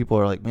 because people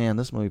are like, man,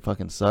 this movie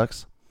fucking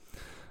sucks.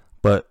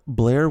 But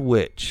Blair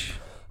Witch.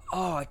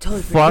 Oh, I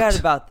totally forgot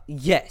about.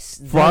 Yes,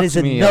 that is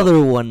another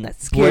one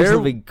that scares the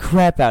living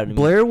crap out of me.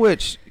 Blair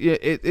Witch.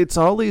 It's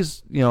all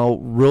these, you know,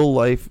 real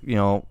life. You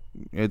know,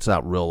 it's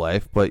not real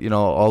life, but you know,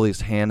 all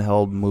these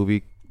handheld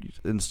movie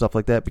and stuff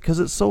like that,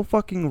 because it's so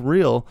fucking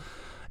real.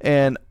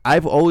 And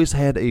I've always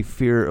had a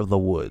fear of the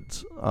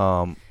woods.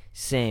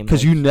 Same.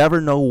 Because you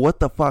never know what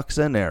the fuck's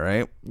in there,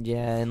 right?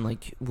 Yeah, and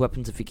like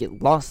weapons, if you get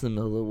lost in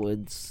the middle of the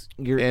woods,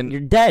 you're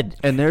dead.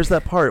 And there's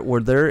that part where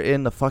they're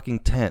in the fucking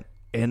tent,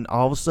 and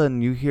all of a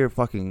sudden you hear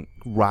fucking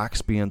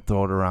rocks being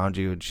thrown around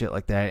you and shit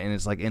like that, and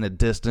it's like in a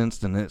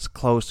distance and it's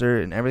closer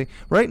and everything.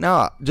 Right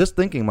now, just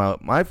thinking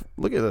about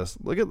look at this,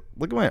 look at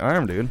my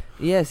arm, dude.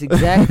 Yes,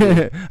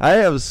 exactly. I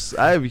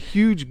have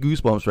huge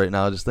goosebumps right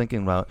now just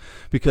thinking about,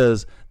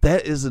 because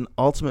that is an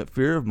ultimate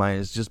fear of mine,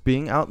 is just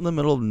being out in the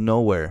middle of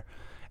nowhere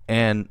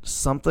and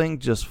something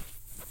just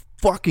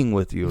fucking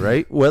with you,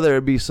 right? Whether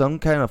it be some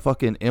kind of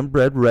fucking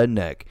inbred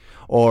redneck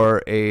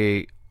or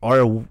a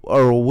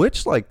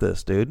witch like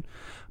this, dude.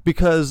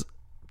 Because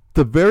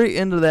the very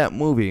end of that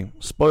movie,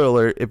 spoiler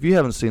alert, if you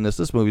haven't seen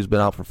this movie's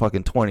been out for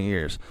fucking 20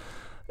 years.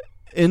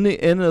 In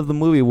the end of the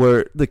movie,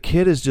 where the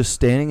kid is just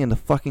standing in the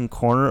fucking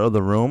corner of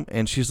the room,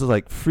 and she's just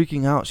like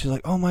freaking out. She's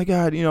like, oh my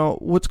God, you know,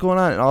 what's going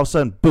on? And all of a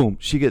sudden, boom,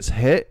 she gets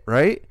hit,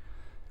 right?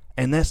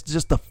 And that's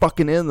just the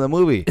fucking end of the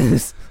movie. And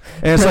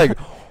it's like,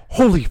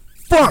 holy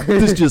fuck,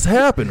 this just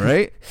happened,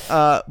 right?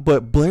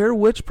 But Blair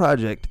Witch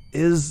Project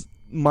is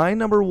my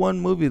number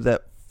one movie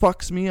that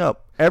fucks me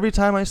up every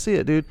time I see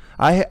it, dude.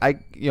 I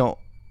you know,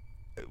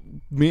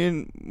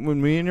 when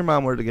me and your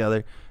mom were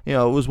together, you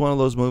know, it was one of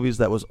those movies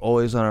that was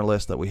always on our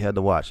list that we had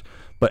to watch.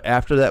 But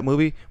after that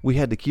movie, we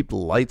had to keep the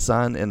lights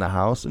on in the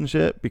house and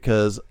shit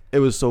because it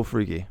was so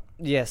freaky.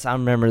 Yes, I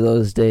remember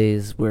those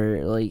days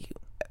where, like,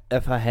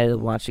 if I had to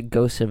watch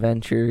Ghost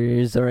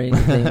Adventures or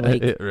anything,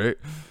 like, right.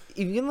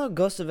 Even though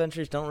Ghost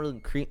Adventures don't really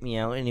creep me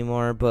out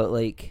anymore, but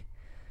like,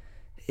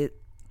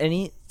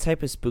 any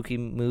type of spooky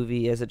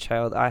movie as a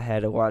child, I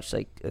had to watch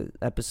like an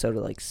episode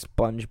of like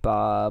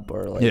SpongeBob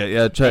or like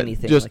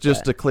anything just like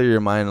that. to clear your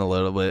mind a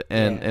little bit.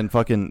 And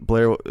fucking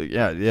Blair,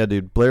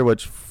 dude, Blair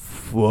Witch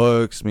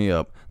fucks me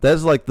up.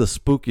 That's like the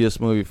spookiest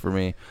movie for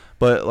me.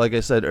 But like I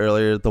said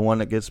earlier, the one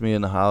that gets me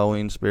in the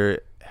Halloween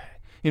spirit.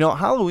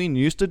 Halloween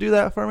used to do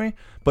that for me,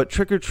 but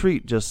Trick or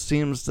Treat just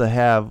seems to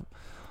have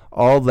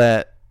all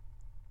that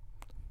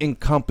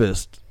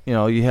encompassed.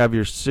 You have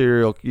your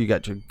cereal, you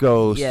got your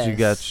ghosts, you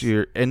got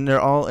and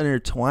they're all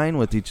intertwined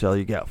with each other.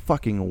 You got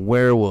fucking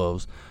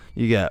werewolves,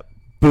 you got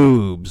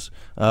boobs,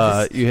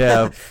 you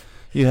have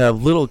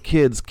little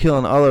kids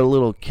killing other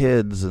little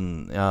kids,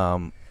 and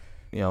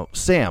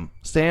Sam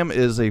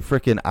is a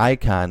freaking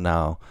icon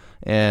now,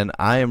 and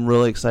I am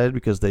really excited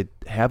because they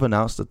have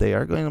announced that they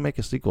are going to make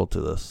a sequel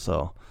to this.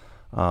 So,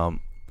 and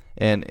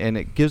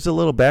it gives a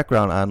little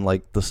background on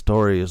like the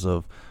stories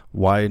of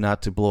why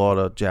not to blow out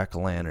a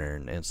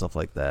jack-o'-lantern and stuff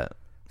like that.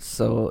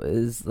 So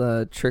is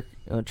the Trick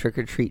or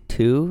Treat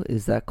 2,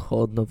 is that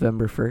called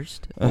November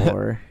 1st?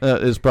 Or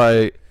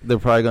they're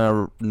probably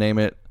going to name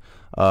it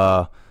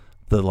the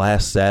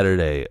last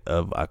Saturday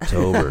of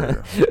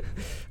October.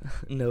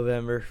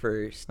 November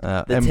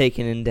 1st.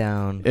 Taking it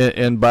down.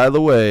 And by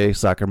the way,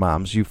 soccer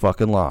moms, you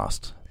fucking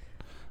lost.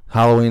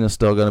 Halloween is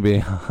still going to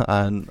be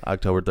on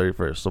October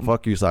 31st. So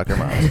fuck you, soccer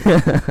moms.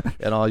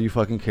 And all you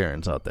fucking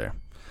Karens out there.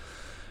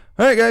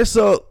 All right, guys,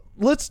 so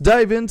let's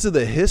dive into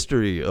the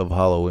history of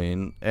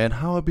Halloween and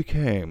how it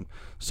became.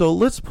 So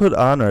let's put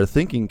on our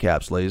thinking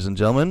caps, ladies and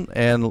gentlemen,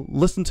 and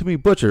listen to me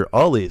butcher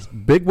all these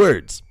big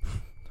words.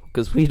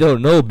 Because we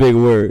don't know big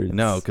words.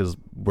 No, because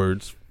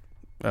words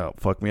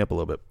fuck me up a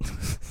little bit.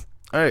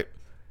 All right,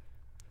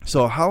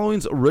 so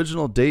Halloween's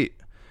original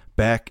date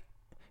back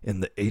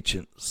in the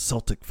ancient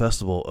Celtic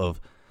festival of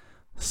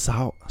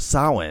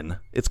Samhain.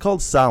 It's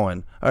called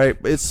Samhain. All right,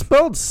 it's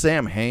spelled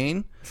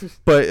Samhain.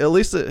 But at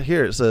least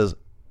here it says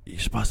you're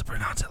supposed to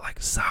pronounce it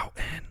like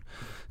Samhain.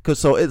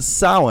 So it's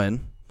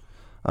Samhain.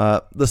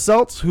 The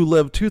Celts, who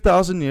lived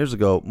 2,000 years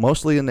ago,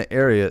 mostly in the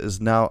area,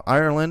 is now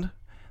Ireland,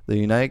 the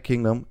United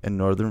Kingdom, and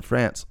northern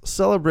France,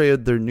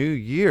 celebrated their new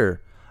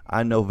year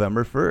on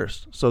November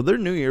 1st. So their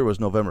new year was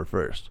November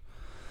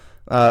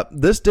 1st.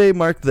 This day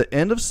marked the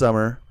end of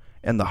summer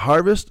and the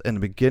harvest and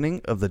the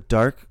beginning of the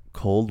dark,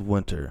 cold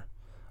winter.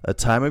 A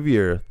time of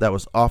year that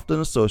was often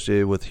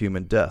associated with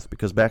human death,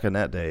 because back in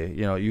that day,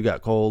 you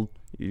got cold,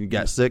 you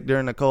got sick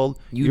during the cold,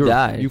 you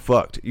died.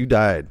 You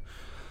died.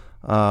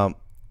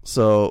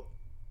 So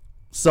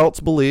Celts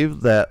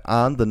believed that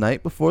on the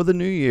night before the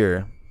new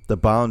year, the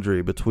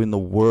boundary between the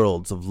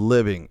worlds of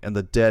living and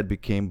the dead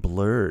became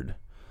blurred.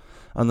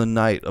 On the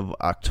night of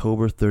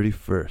October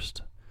 31st,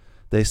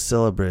 they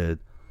celebrated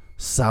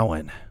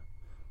Samhain,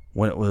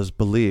 when it was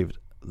believed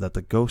that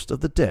the ghost of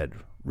the dead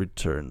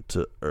returned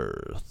to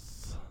Earth.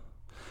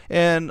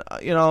 And,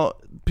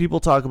 people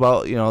talk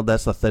about,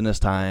 that's the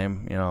thinnest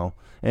time,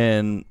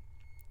 and,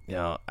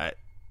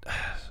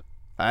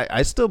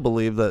 I still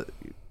believe that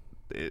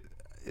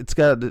it's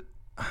got,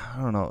 I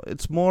don't know,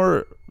 it's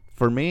more,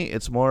 for me,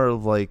 it's more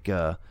of like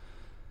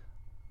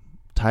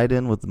tied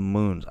in with the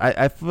moons.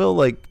 I feel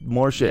like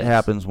more shit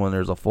happens when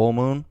there's a full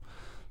moon.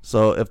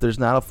 So if there's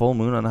not a full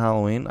moon on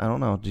Halloween, I don't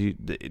know. Do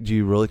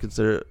you really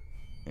consider it,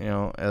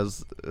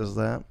 as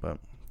that? But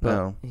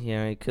no.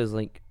 Yeah, because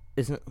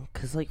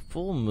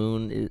full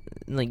moon is,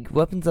 like,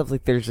 weapons of,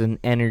 like, there's an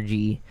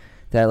energy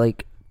that,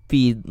 like,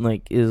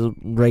 is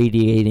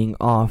radiating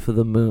off of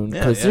the moon,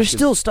 because there's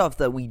still stuff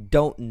that we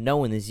don't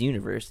know in this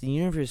universe. The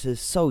universe is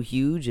so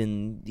huge,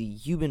 and the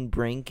human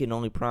brain can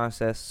only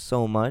process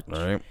so much.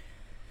 Right.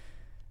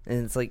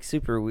 And it's like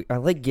super. I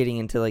like getting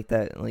into like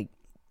that, like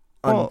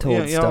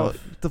untold stuff.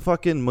 The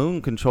fucking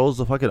moon controls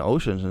the fucking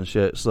oceans and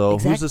shit. So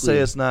who's to say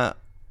it's not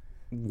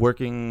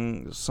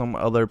working some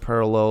other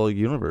parallel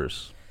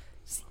universe?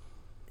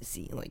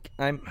 See, like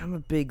I'm a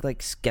big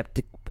like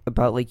skeptic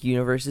about like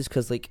universes,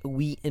 because like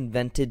we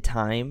invented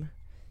time,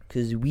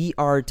 because we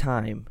are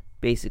time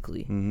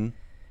basically, and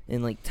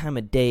like time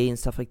of day and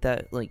stuff like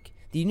that. Like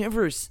the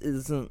universe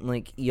isn't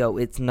like,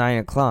 it's 9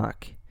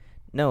 o'clock.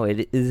 No,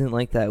 it isn't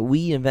like that.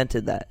 We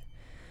invented that.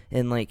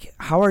 And like,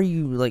 how are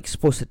you like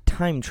supposed to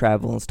time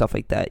travel and stuff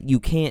like that? You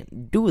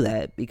can't do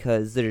that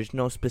because there's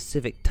no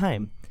specific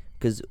time,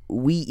 because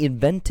we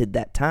invented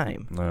that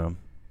time. Yeah.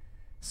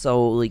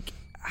 So like,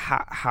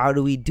 how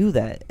do we do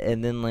that?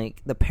 And then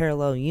like the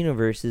parallel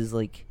universe is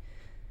like,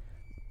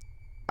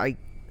 I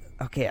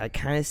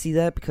kind of see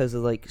that because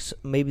of like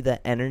maybe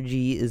that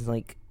energy is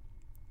like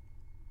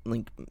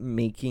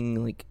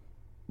making like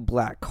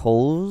black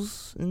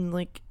holes, and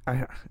like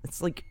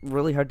it's like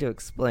really hard to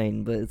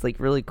explain, but it's like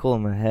really cool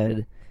in my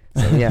head.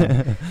 So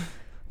yeah.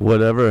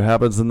 Whatever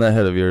happens in that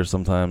head of yours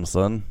sometimes,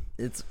 son.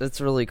 It's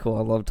really cool.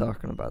 I love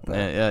talking about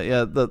that.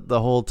 Yeah.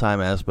 The whole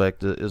time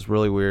aspect is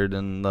really weird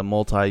in the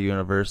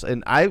multi-universe,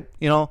 and I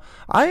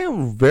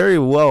am very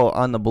well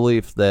on the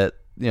belief that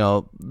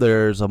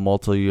there's a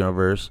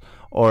multi-universe,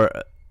 or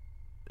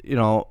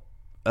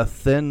a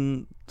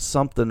thin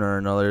something or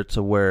another,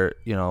 to where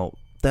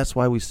that's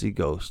why we see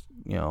ghosts,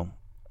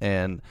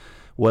 and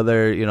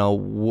whether, you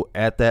know,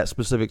 at that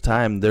specific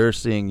time they're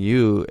seeing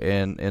you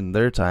in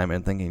their time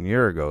and thinking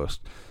you're a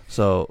ghost.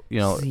 So, you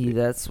know. See,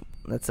 that's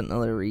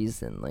another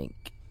reason.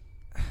 Like,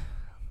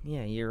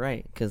 yeah, you're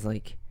right. Because,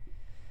 like,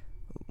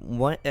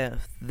 what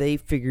if they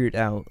figured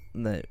out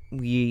that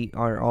we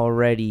are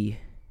already,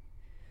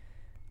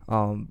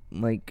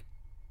 like,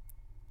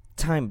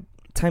 time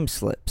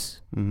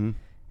slips,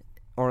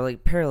 or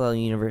like parallel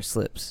universe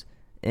slips,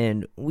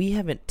 and we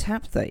haven't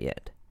tapped that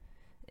yet,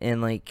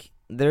 and like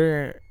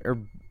they're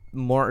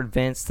more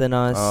advanced than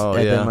us,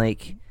 then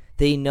like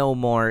they know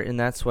more, and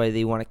that's why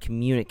they want to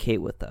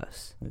communicate with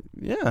us.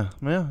 Yeah.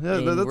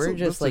 We're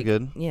just that's like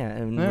good.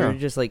 We're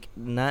just like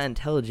not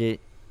intelligent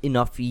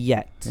enough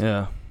yet.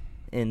 Yeah.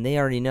 And they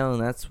already know,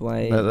 and that's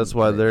why. That's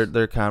why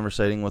they're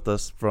conversating with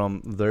us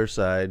from their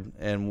side,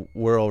 and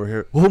we're over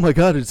here. Oh my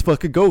God, it's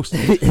fucking ghost.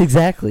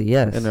 Exactly.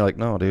 Yes. And they're like,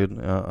 no, dude,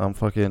 I'm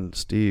fucking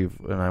Steve,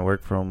 and I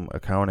work from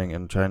accounting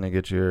and trying to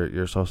get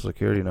your social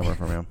security number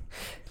from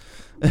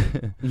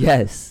you.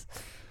 Yes.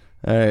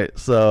 All right.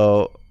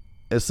 So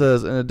it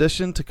says, in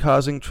addition to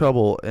causing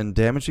trouble and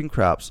damaging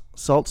crops,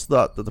 Saltz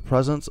thought that the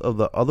presence of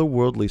the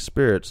otherworldly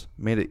spirits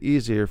made it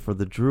easier for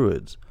the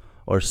Druids,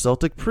 or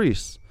Celtic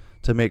priests,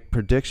 to make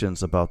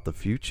predictions about the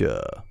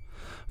future.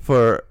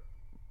 For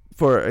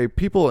a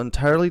people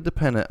entirely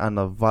dependent on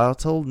the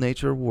volatile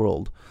nature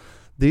world,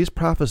 these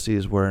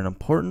prophecies were an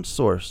important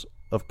source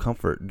of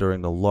comfort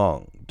during the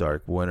long,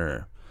 dark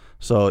winter.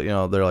 So, you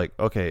know, they're like,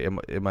 okay,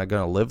 am I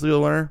going to live through the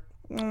winter?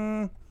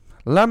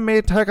 Let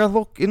me take a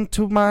look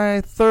into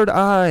my third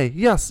eye.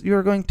 Yes,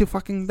 you're going to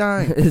fucking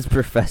die. It's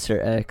Professor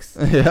X.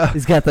 Yeah.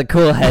 He's got the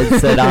cool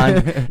headset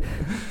on.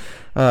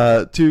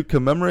 To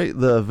commemorate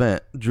the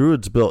event,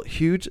 Druids built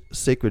huge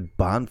sacred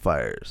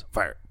bonfires,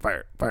 where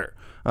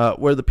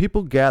the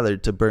people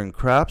gathered to burn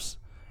crops,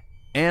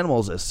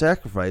 animals as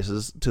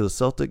sacrifices to the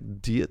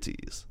Celtic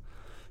deities.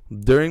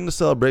 During the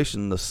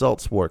celebration, the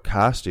Celts wore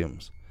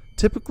costumes,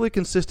 typically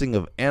consisting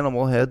of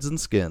animal heads and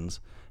skins,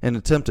 and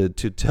attempted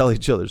to tell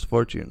each other's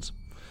fortunes.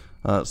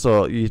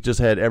 So you just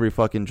had every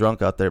fucking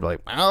drunk out there like,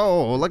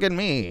 oh, look at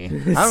me.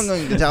 I'm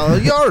going to tell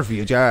your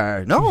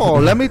future. No,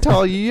 let me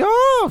tell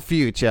your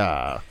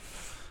future.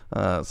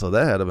 So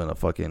that had been a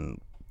fucking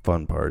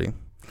fun party.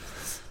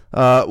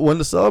 When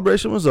the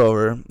celebration was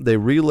over, they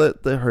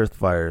relit the hearth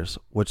fires,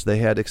 which they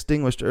had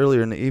extinguished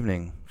earlier in the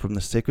evening, from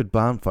the sacred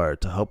bonfire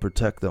to help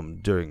protect them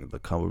during the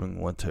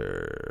coming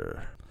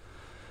winter.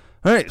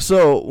 All right,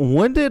 so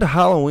when did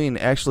Halloween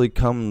actually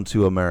come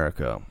to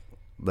America?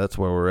 That's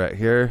where we're at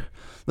here.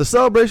 The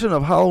celebration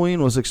of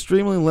Halloween was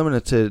extremely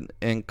limited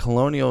in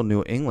colonial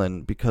New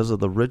England because of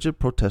the rigid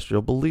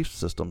protestial belief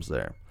systems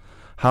there.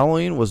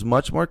 Halloween was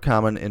much more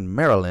common in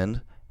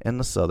Maryland and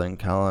the southern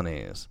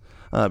colonies.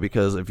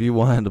 Because if you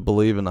wanted to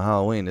believe in the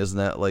Halloween, isn't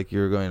that like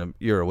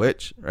you're a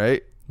witch,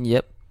 right?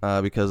 Yep.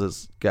 Because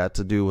it's got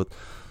to do with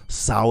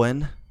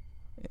Samhain.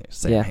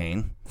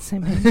 Samhain.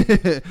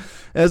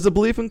 As the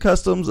belief and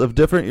customs of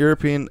different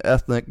European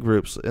ethnic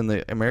groups and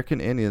the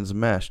American Indians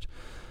meshed,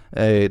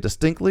 a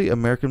distinctly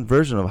American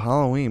version of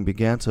Halloween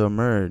began to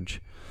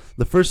emerge.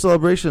 The first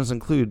celebrations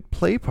include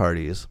play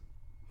parties.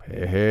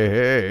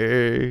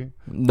 Hey.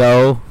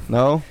 No.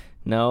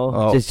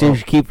 Oh,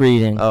 just keep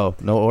reading. Oh,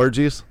 no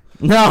orgies?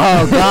 No,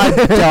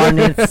 God darn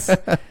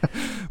it.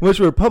 Which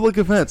were public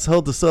events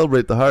held to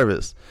celebrate the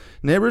harvest.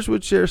 Neighbors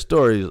would share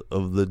stories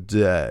of the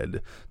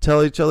dead,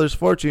 tell each other's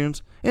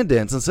fortunes, and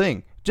dance and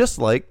sing, just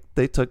like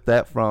they took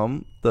that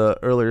from the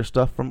earlier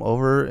stuff from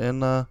over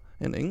in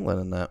England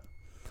and that.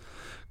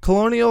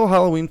 Colonial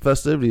Halloween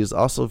festivities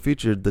also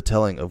featured the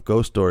telling of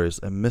ghost stories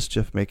and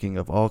mischief-making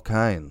of all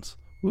kinds.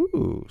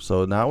 Ooh,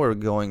 so now we're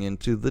going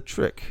into the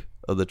trick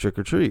of the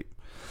trick-or-treat.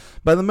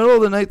 By the middle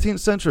of the 19th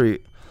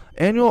century,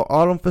 annual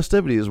autumn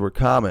festivities were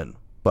common,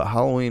 but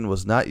Halloween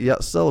was not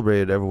yet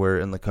celebrated everywhere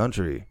in the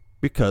country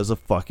because of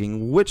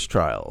fucking witch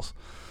trials.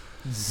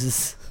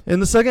 In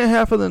the second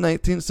half of the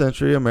 19th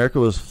century, America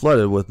was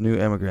flooded with new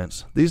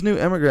immigrants. These new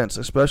immigrants,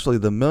 especially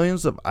the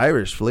millions of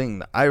Irish fleeing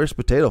the Irish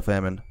potato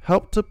famine,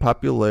 helped to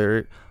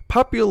popularize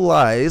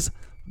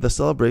the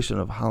celebration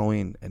of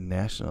Halloween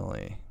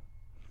nationally.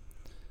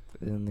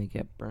 Then they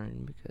get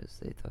burned because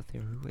they thought they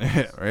were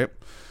witches. Right.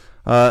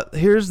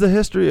 Here's the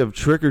history of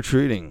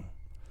trick-or-treating.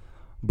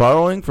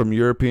 Borrowing from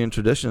European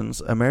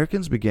traditions,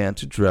 Americans began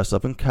to dress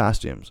up in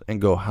costumes and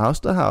go house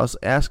to house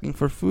asking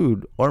for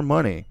food or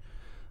money.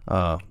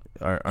 You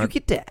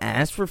get to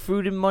ask for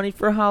food and money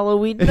for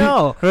Halloween?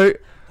 No. Right?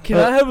 Can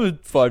I have a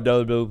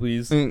 $5 bill,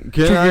 please? Trick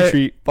or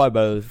treat,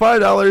 $5.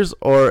 $5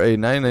 or a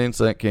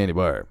 99-cent candy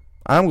bar.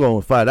 I'm going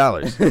with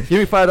 $5. Give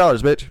me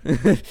 $5,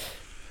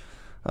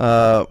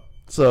 bitch.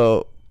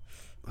 So,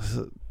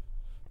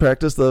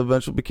 practice that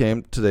eventually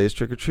became today's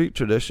trick-or-treat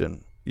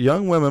tradition.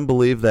 Young women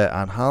believed that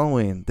on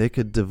Halloween they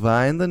could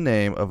divine the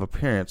name of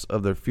appearance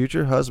of their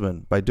future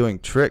husband by doing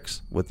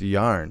tricks with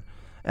yarn,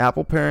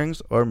 apple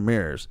parings, or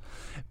mirrors.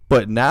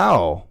 But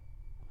now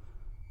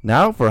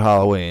for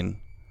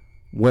Halloween,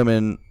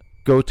 women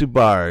go to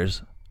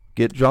bars,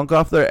 get drunk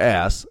off their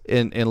ass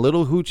in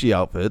little hoochie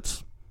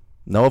outfits,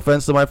 no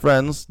offense to my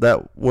friends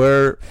that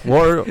wore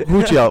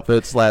hoochie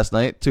outfits last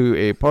night to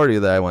a party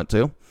that I went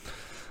to.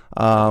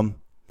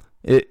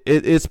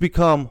 It's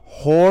become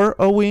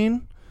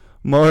Horroween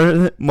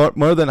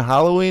more than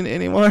Halloween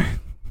anymore.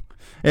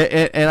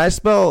 And I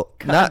spell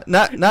not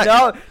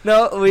no,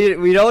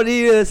 we don't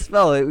need to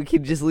spell it. We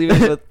can just leave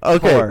it with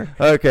okay.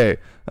 Okay.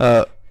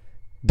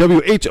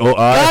 WHOR.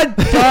 God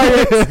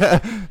darn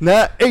it.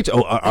 Not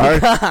HORR.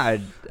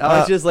 God. I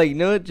was just like,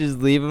 no, just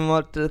leave him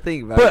up to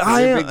think about it. But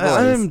I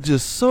am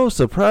just so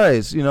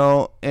surprised,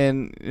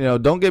 and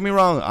don't get me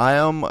wrong, I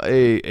am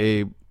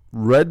a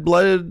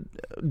red-blooded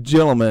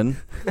gentleman,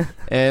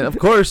 and of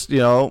course,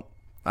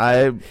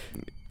 I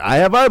have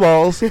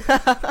eyeballs,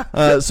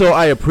 so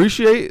I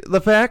appreciate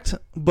the fact,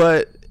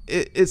 but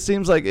it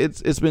seems like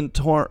it's been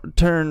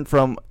turned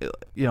from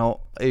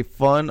a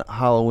fun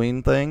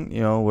Halloween thing,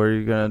 where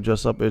you're gonna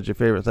dress up as your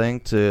favorite thing,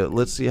 to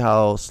let's see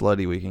how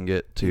slutty we can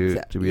get to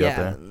be up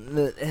there.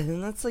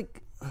 And that's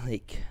like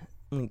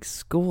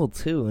school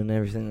too and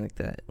everything like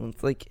that.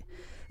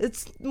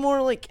 It's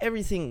more like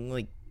everything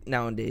like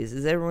nowadays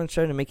is everyone's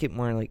trying to make it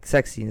more like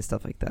sexy and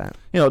stuff like that.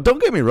 Don't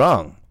get me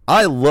wrong.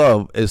 I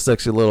love a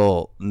sexy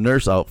little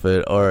nurse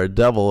outfit or a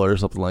devil or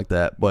something like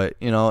that, but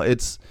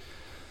it's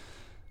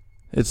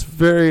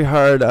very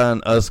hard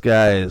on us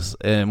guys,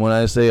 and when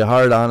I say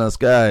hard on us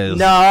guys,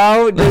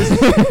 no,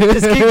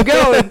 just keep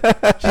going,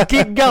 just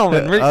keep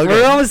going.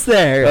 We're almost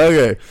there.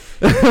 Okay,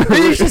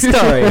 finish the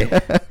story.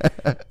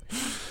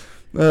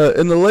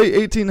 In the late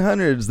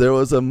 1800s, there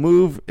was a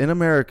move in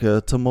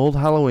America to mold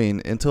Halloween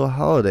into a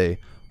holiday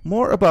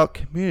more about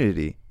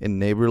community and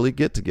neighborly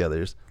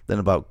get-togethers than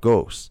about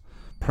ghosts,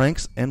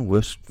 pranks, and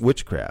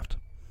witchcraft.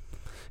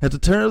 At the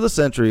turn of the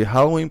century,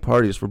 Halloween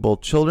parties for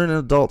both children and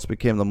adults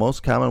became the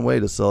most common way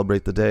to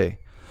celebrate the day.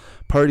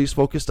 Parties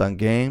focused on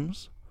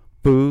games,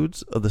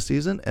 foods of the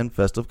season, and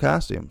festive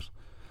costumes,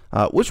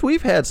 which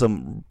we've had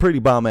some pretty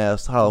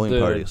bomb-ass Halloween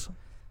parties.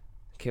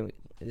 Can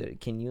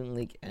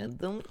you add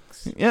the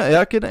links? Yeah,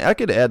 I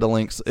could add the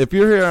links. If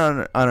you're here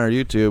on our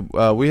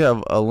YouTube, we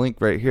have a link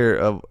right here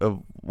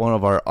of one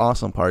of our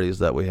awesome parties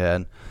that we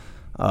had,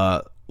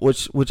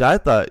 which I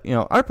thought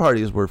our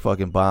parties were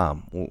fucking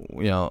bomb.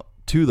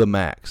 To the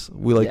max.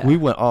 We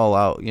went all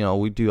out.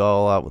 We do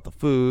all out with the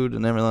food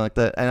and everything like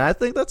that. And I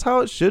think that's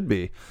how it should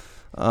be.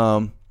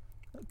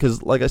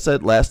 Because like I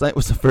said, last night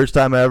was the first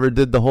time I ever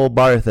did the whole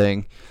bar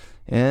thing,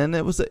 and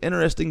it was an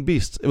interesting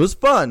beast. It was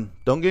fun.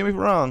 Don't get me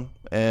wrong.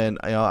 And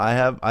I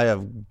have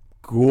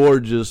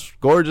gorgeous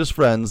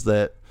friends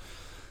that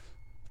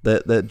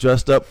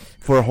dressed up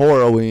for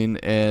Horroween,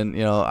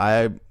 and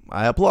I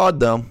applaud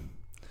them.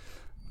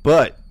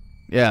 But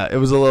yeah, it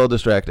was a little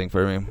distracting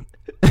for me.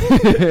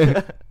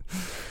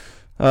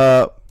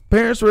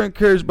 Parents were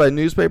encouraged by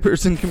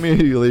newspapers and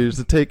community leaders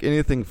to take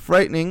anything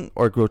frightening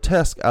or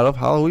grotesque out of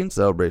Halloween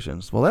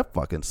celebrations. Well, that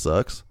fucking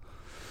sucks.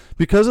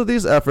 Because of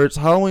these efforts,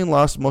 Halloween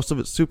lost most of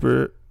its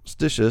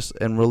superstitious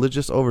and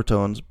religious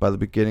overtones by the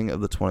beginning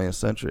of the 20th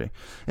century.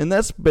 And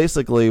that's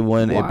basically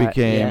when it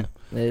became...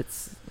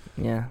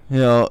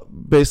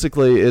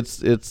 basically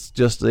it's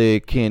just a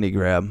candy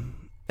grab.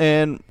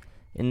 And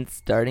it's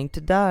starting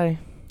to die.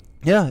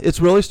 Yeah, it's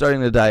really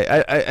starting to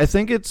die. I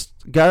think it's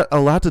got a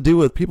lot to do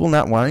with people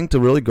not wanting to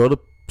really go to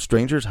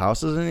strangers'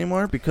 houses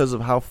anymore because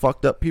of how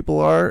fucked up people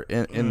are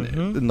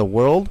in the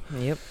world.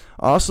 Yep.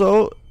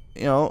 Also,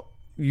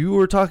 you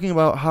were talking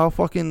about how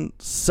fucking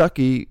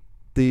sucky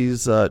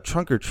these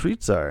trunk or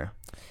treats are.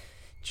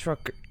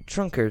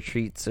 Trunk or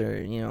treats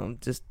are,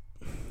 just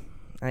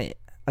I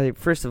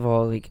first of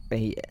all,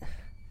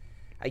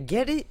 I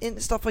get it and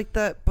stuff like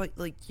that, but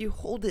you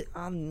hold it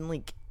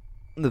on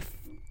the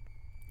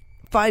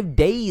 5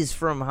 days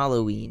from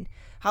Halloween.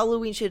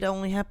 Halloween should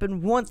only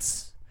happen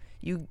once.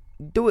 You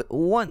do it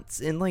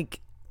once, and I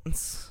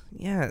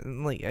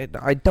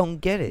don't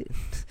get it.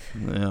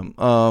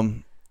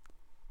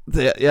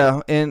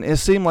 Yeah, and it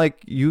seemed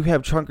like you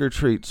have trunk or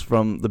treats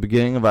from the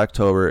beginning of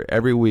October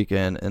every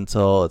weekend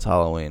until it's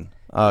Halloween.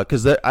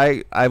 Because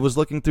I was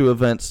looking through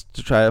events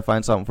to try to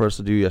find something for us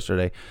to do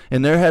yesterday,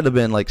 and there had to have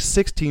been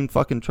 16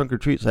 fucking trunk or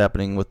treats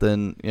happening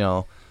within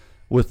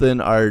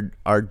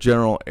our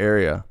general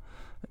area.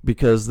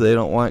 Because they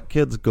don't want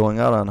kids going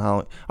out on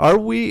Halloween. Are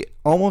we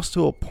almost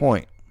to a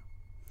point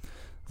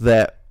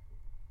that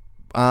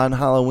on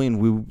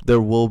Halloween there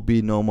will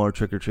be no more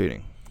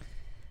trick-or-treating?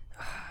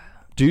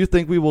 Do you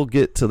think we will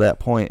get to that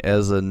point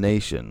as a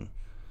nation?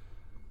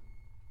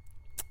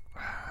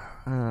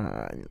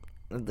 I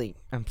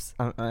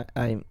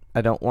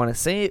don't want to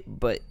say it,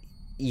 but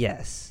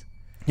yes.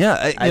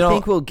 Yeah, I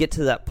think we'll get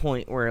to that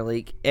point where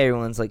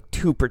everyone's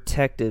too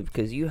protective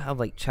because you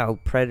have child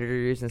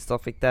predators and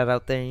stuff like that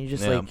out there, and you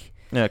just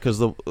because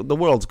the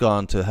world's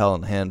gone to hell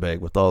in a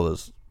handbag with all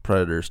this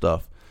predator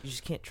stuff. You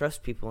just can't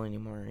trust people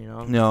anymore,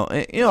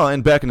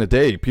 and back in the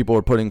day, people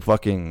were putting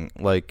fucking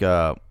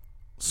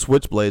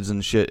switchblades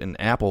and shit in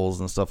apples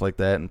and stuff like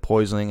that, and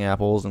poisoning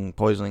apples and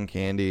poisoning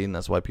candy, and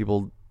that's why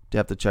people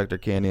have to check their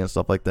candy and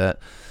stuff like that.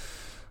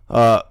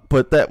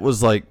 But that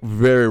was like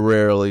very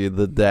rarely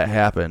that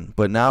happened.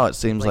 But now it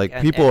seems like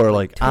people are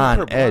like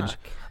on edge.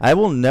 I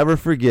will never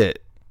forget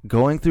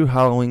going through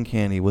Halloween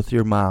candy with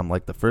your mom.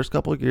 Like the first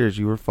couple of years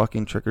you were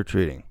fucking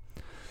trick-or-treating.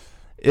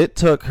 It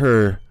took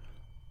her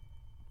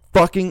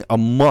fucking a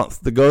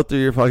month to go through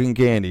your fucking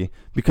candy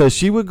because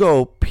she would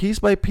go piece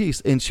by piece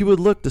and she would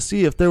look to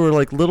see if there were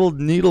like little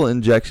needle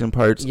injection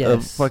parts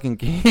of fucking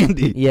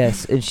candy.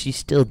 Yes, and she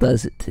still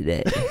does it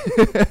today.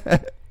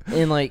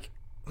 And like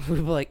we'd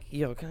be like,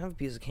 yo, can I have a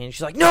piece of candy?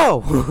 She's like,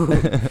 no.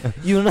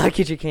 You will not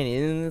get your candy.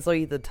 And it's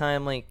like the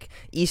time like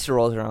Easter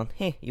rolls around.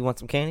 Hey, you want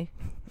some candy?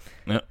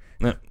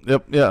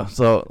 Yep. Yeah.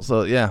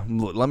 So yeah,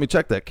 let me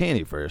check that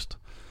candy first.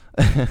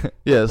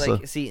 Yeah.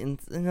 Like, see, and,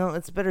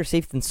 it's better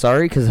safe than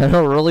sorry because I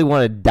don't really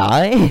want to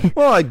die.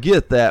 Well, I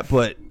get that,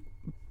 but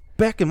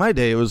back in my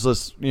day, it was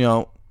just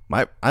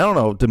I don't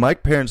know. Did my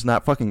parents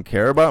not fucking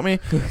care about me?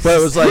 But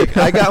it was like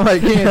I got my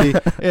candy,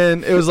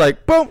 and it was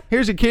like, boom,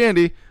 here's your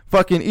candy.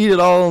 Fucking eat it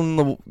all on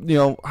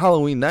the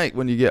Halloween night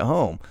when you get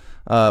home.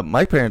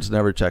 My parents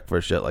never checked for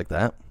shit like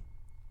that.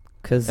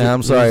 And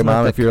I'm sorry,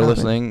 Mom, if you're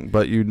listening,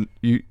 but you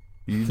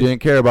didn't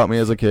care about me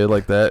as a kid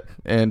like that,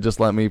 and just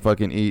let me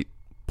fucking eat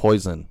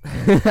poison.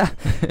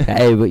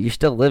 Hey, but you're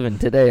still living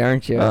today,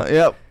 aren't you?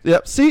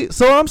 Yep. See,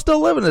 so I'm still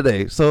living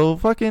today. So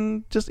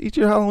fucking just eat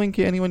your Halloween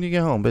candy when you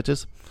get home,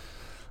 bitches.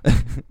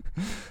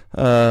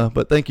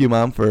 But thank you,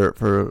 Mom,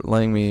 for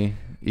letting me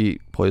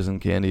eat poison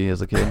candy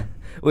as a kid.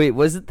 Wait,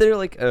 wasn't there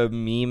like a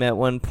meme at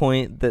one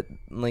point that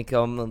like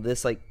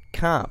this like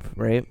cop,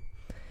 right?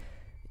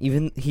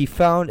 Even he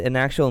found an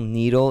actual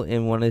needle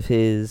in one of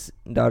his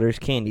daughter's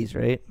candies,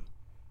 right?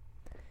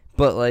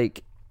 But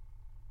like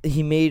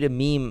he made a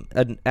meme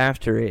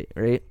after it,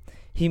 right?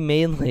 He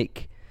made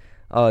like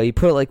he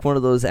put like one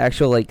of those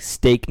actual like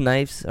steak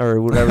knives or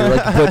whatever,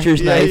 like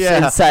butcher's knives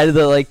inside of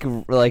the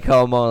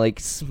like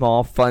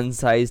small fun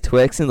sized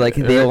Twix, and like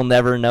they will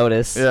never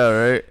notice. Yeah,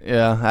 right.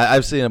 Yeah,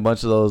 I've seen a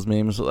bunch of those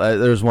memes.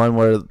 There's one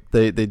where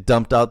they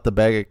dumped out the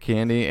bag of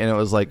candy and it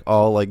was like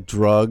all like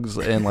drugs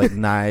and like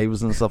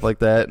knives and stuff like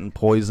that and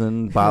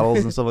poison bottles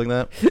and stuff like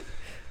that.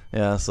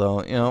 Yeah,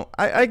 so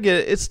I get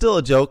it. It's still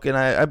a joke, and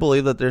I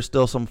believe that there's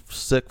still some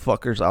sick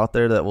fuckers out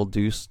there that will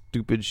do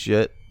stupid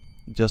shit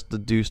just to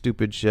do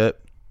stupid shit.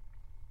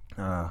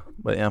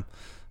 But yeah,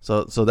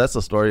 so that's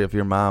the story of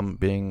your mom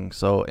being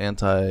so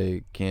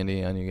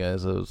anti-candy on you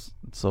guys. It's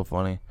so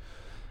funny,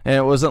 and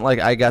it wasn't like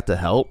I got to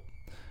help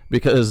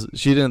because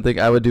she didn't think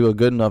I would do a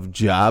good enough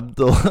job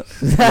to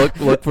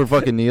look for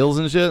fucking needles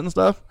and shit and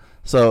stuff.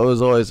 So it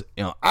was always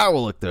I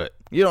will look through it.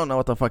 You don't know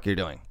what the fuck you're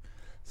doing.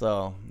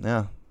 So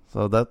yeah,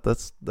 so that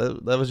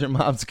was your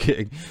mom's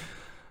gig.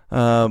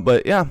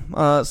 But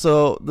yeah,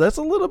 so that's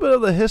a little bit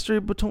of the history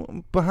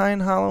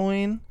behind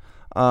Halloween.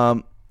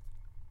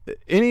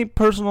 Any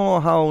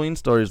personal Halloween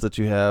stories that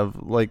you have?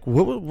 Like,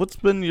 what's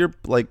been your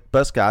like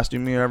best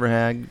costume you ever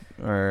had,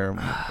 or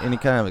any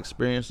kind of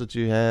experience that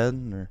you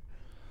had,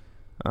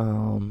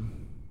 or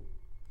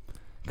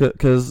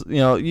because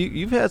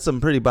you've had some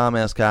pretty bomb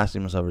ass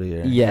costumes over the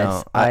years.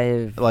 Yes,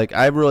 I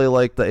really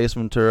liked the Ace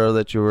Ventura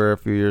that you were a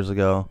few years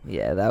ago.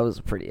 Yeah, that was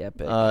pretty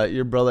epic.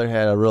 Your brother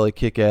had a really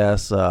kick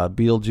ass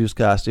Beetlejuice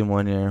costume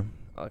one year.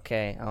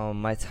 Okay,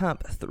 my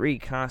top 3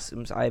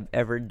 costumes I've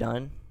ever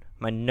done.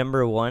 My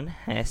number 1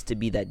 has to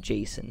be that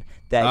Jason.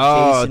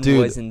 Jason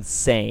was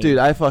insane. Dude,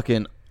 I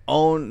fucking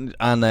own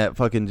on that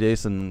fucking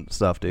Jason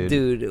stuff, dude.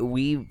 Dude,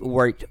 we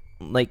worked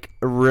like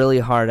really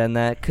hard on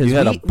that because you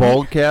had a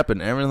bald cap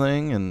and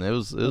everything, and it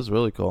was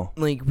really cool.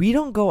 Like we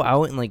don't go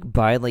out and like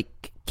buy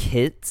like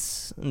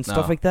kits and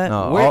stuff like that.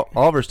 No,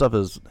 all of our stuff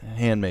is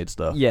handmade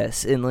stuff.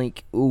 Yes, and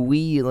like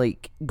we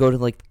like go to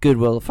like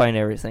Goodwill to find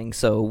everything.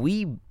 So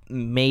we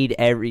made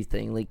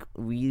everything. Like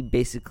we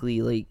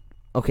basically like.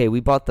 Okay, we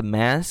bought the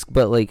mask,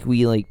 but like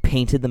we like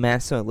painted the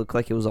mask so it looked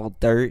like it was all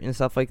dirt and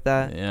stuff like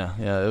that. Yeah,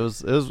 it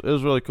was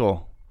really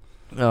cool.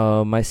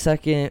 My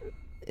second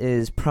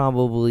is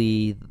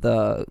probably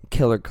the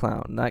Killer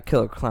Clown. That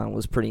Killer Clown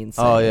was pretty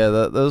insane. Oh yeah,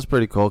 that was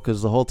pretty cool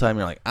because the whole time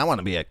you're like, I want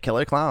to be a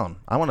killer clown.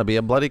 I want to be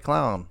a bloody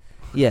clown.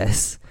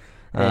 Yes.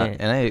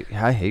 And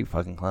I hate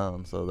fucking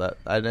clowns, so that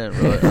I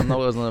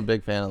wasn't a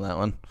big fan of that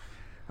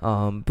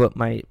one. But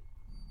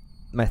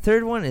my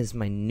third one is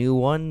my new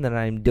one that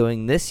I'm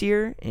doing this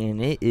year, and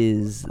it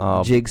is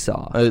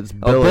Jigsaw. It's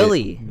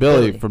Billy.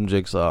 Billy from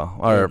Jigsaw,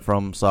 or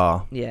from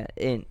Saw. Yeah,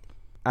 and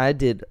I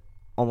did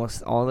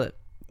almost all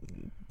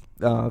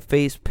the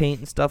face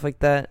paint and stuff like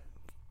that.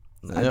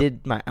 Yep. I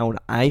did my own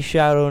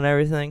eyeshadow and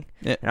everything,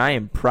 and I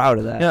am proud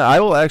of that. Yeah, I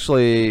will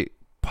actually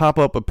pop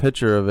up a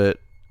picture of it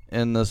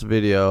in this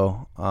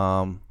video.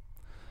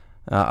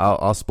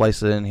 I'll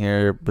splice it in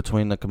here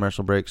between the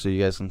commercial breaks so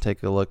you guys can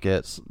take a look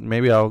at.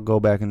 Maybe I'll go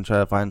back and try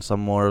to find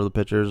some more of the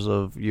pictures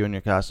of you and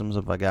your costumes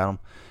if I got them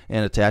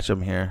and attach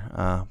them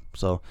here.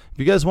 So if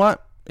you guys want,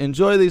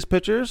 enjoy these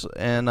pictures,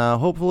 and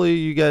hopefully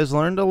you guys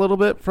learned a little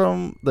bit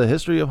from the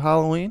history of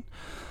Halloween.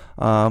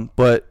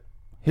 But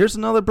here's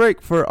another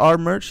break for our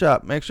merch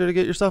shop. Make sure to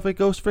get yourself a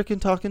Ghost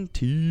Frickin' Talkin'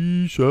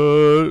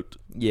 t-shirt.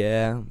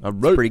 Yeah, all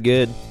right. It's pretty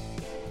good.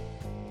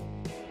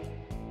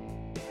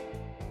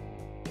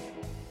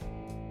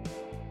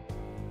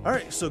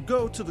 Alright, so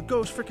go to the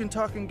Ghost Frickin'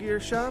 Talking Gear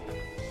shop.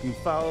 You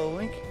can follow the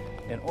link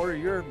and order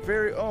your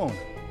very own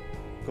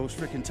Ghost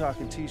Frickin'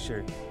 Talking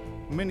t-shirt.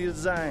 Many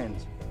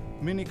designs,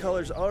 many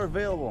colors are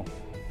available.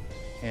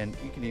 And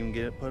you can even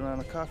get it put on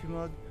a coffee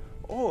mug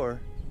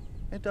or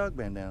a dog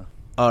bandana.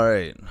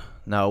 Alright,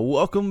 now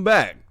welcome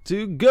back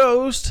to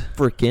Ghost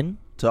Frickin'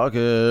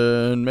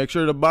 Talking. Make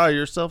sure to buy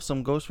yourself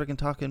some Ghost Frickin'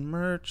 Talking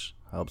merch.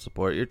 Help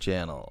support your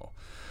channel.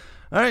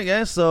 Alright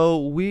guys,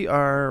 so we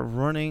are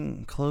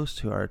running close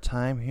to our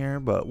time here,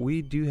 but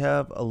we do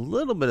have a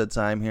little bit of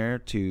time here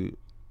to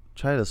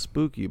try to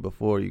spook you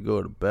before you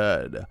go to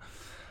bed.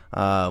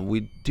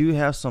 We do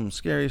have some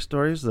scary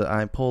stories that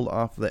I pulled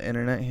off the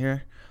internet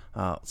here.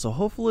 So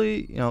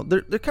hopefully,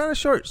 they're kind of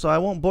short, so I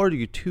won't bore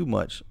you too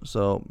much.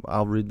 So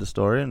I'll read the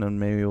story and then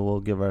maybe we'll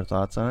give our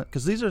thoughts on it,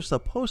 because these are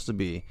supposed to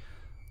be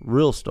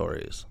real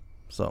stories.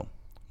 So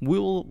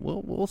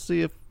we'll see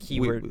if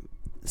keyword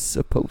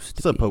supposed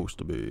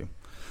to be.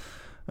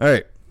 All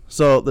right.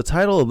 So the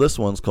title of this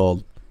one's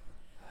called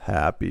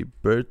 "Happy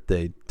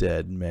Birthday,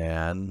 Dead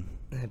Man."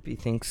 Happy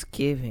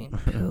Thanksgiving,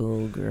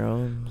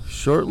 pilgrims.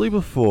 Shortly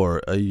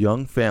before a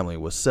young family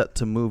was set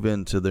to move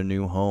into their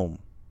new home,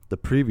 the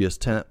previous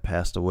tenant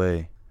passed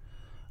away.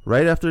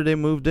 Right after they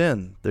moved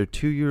in, their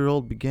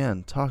 2-year-old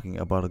began talking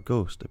about a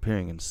ghost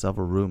appearing in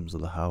several rooms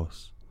of the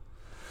house.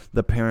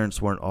 The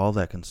parents weren't all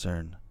that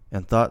concerned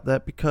and thought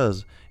that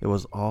because it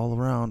was all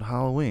around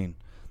Halloween,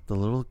 the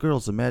little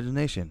girl's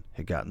imagination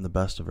had gotten the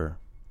best of her.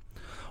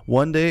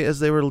 One day as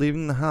they were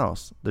leaving the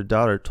house, their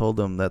daughter told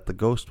them that the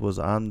ghost was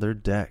on their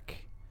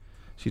deck.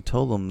 She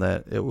told them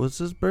that it was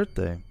his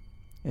birthday,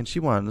 and she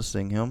wanted to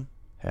sing him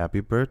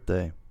happy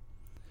birthday.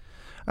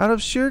 Out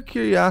of sheer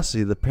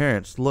curiosity, the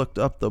parents looked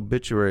up the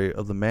obituary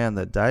of the man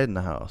that died in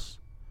the house.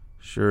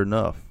 Sure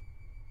enough,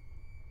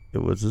 it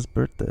was his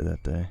birthday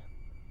that day.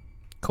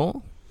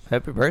 Cool.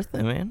 Happy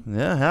birthday, man.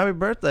 Yeah, happy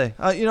birthday.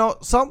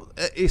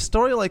 A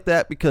story like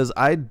that, because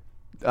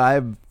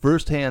I've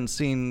firsthand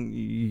seen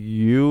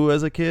you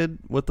as a kid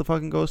with the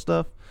fucking ghost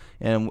stuff,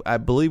 and I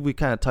believe we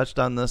kind of touched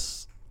on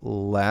this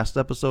last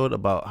episode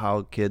about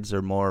how kids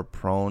are more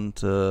prone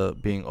to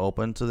being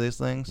open to these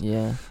things.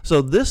 Yeah.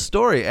 So this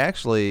story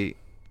actually,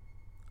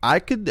 I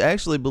could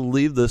actually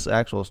believe this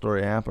actual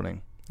story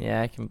happening.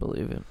 Yeah, I can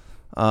believe it.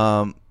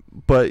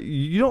 But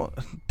you don't.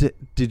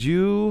 Did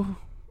you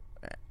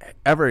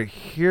ever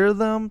hear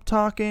them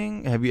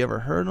talking? Have you ever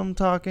heard them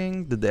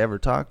talking? Did they ever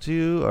talk to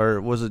you, or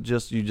was it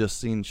just you just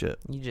seen shit?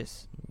 You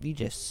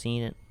just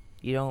seen it.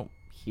 You don't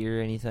hear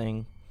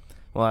anything.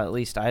 Well, at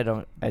least I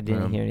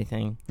didn't hear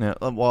anything. Yeah.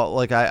 Well,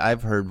 like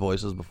I've heard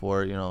voices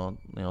before,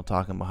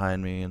 talking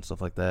behind me and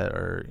stuff like that,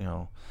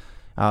 or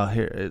I'll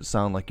hear it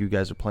sound like you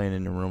guys are playing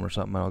in your room or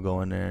something. I'll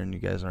go in there and you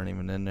guys aren't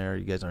even in there.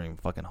 You guys aren't even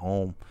fucking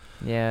home.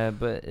 Yeah,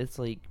 but it's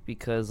like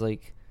because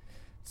like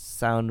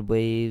sound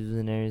waves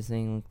and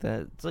everything like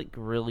that. It's like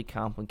really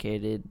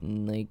complicated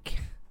and like,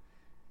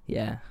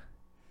 yeah.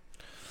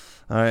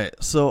 All right.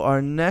 So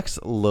our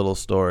next little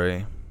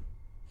story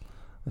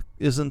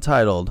is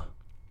entitled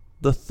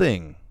 "The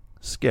Thing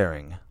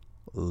Scaring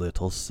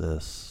Little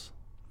Sis."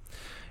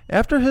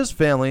 After his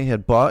family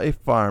had bought a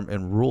farm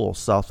in rural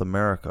South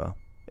America,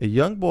 a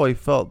young boy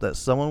felt that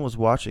someone was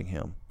watching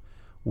him.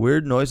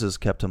 Weird noises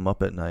kept him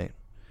up at night,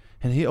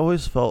 and he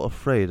always felt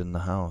afraid in the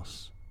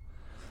house.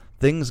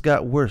 Things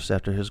got worse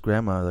after his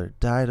grandmother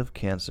died of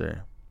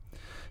cancer.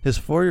 His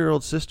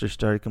 4-year-old sister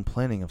started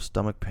complaining of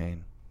stomach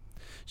pain.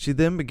 She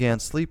then began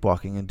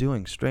sleepwalking and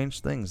doing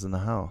strange things in the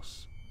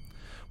house.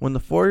 When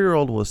the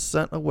 4-year-old was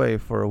sent away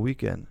for a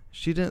weekend,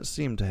 she didn't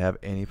seem to have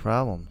any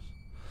problems.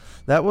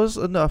 That was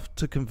enough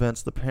to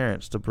convince the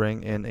parents to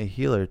bring in a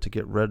healer to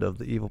get rid of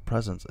the evil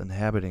presence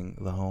inhabiting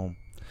the home.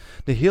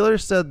 The healer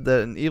said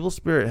that an evil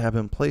spirit had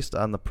been placed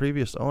on the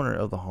previous owner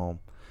of the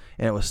home,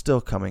 and it was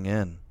still coming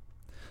in.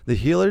 The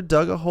healer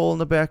dug a hole in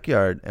the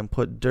backyard and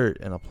put dirt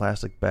in a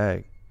plastic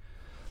bag.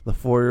 The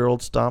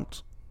 4-year-old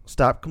stopped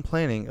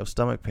complaining of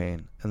stomach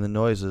pain, and the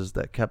noises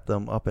that kept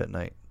them up at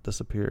night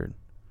disappeared.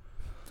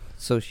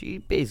 So she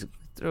basically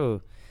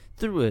threw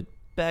a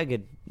bag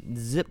of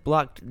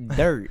Ziploc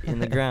dirt in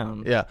the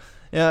ground.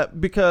 Yeah,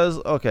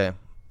 because, okay,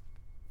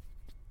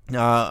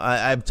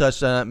 I've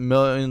touched on it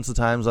millions of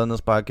times on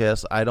this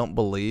podcast. I don't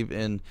believe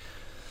in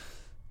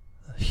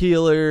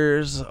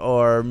healers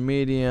or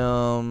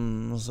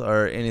mediums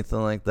or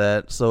anything like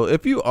that. So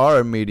if you are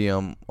a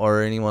medium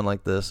or anyone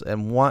like this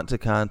and want to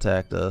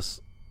contact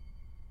us,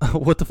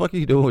 what the fuck are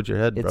you doing with your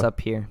head, bro? It's up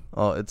here.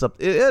 Oh, it's up.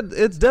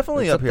 It's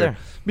definitely up here. There.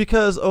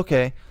 Because,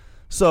 okay,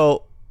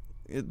 so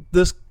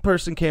this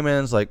person came in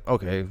and is like,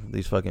 okay,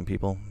 these fucking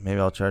people, maybe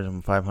I'll charge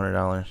them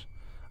 $500.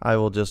 I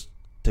will just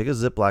take a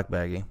Ziploc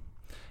baggie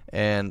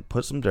and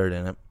put some dirt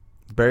in it,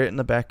 bury it in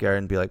the backyard,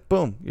 and be like,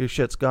 boom, your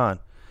shit's gone.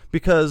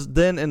 Because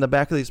then in the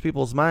back of these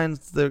people's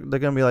minds, they're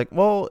going to be like,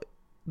 well,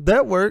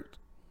 that worked.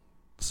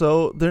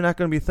 So they're not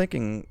going to be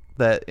thinking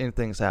that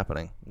anything's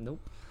happening. Nope.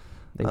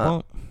 They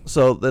won't.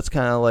 So that's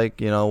kind of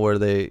like, where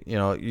they,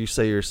 you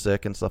say you're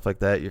sick and stuff like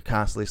that. You're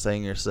constantly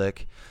saying you're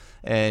sick.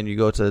 And you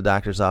go to the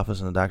doctor's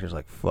office and the doctor's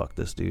like, fuck,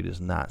 this dude is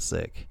not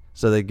sick.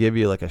 So they give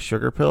you like a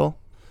sugar pill,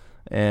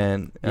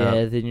 and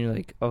then you're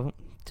like, oh,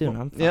 dude,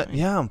 I'm fine.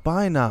 Yeah, I'm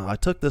fine now. I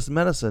took this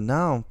medicine.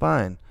 Now I'm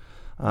fine.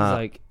 It's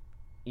like,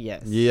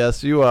 yes.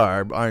 Yes, you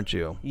are, aren't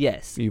you?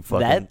 Yes. You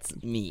fucking,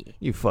 that's me.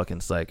 You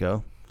fucking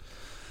psycho.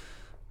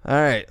 All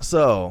right,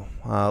 so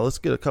let's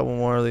get a couple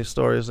more of these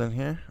stories in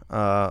here.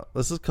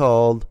 This is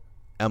called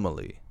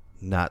Emily,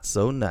 Not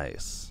So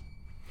Nice.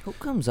 Who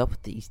comes up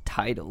with these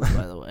titles,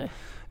 by the way?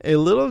 A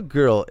little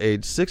girl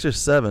aged 6 or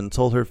 7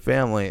 told her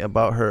family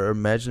about her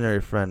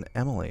imaginary friend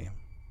Emily.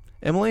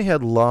 Emily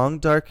had long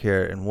dark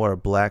hair and wore a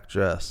black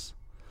dress.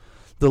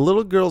 The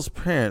little girl's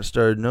parents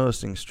started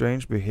noticing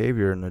strange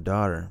behavior in their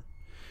daughter.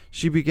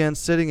 She began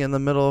sitting in the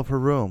middle of her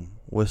room,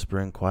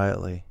 whispering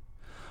quietly.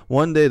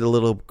 One day the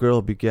little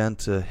girl began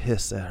to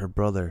hiss at her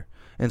brother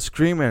and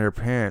scream at her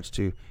parents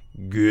to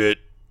get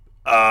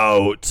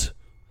out.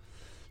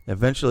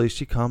 Eventually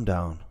she calmed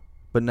down,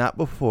 but not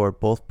before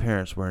both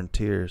parents were in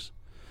tears.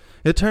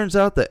 It turns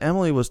out that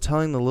Emily was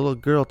telling the little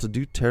girl to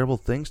do terrible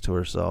things to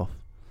herself.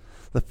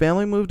 The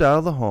family moved out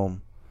of the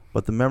home,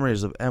 but the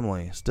memories of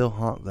Emily still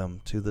haunt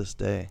them to this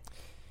day.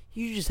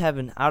 You just have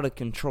an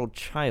out-of-control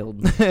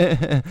child.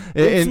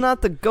 It's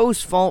not the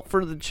ghost's fault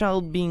for the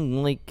child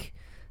being, like,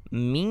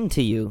 mean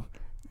to you.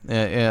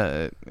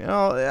 Yeah, you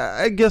know,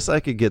 I guess I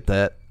could get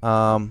that.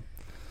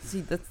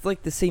 See, that's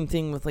like the same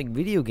thing with like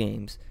video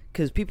games,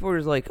 because people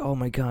are like, "Oh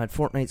my God,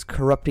 Fortnite's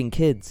corrupting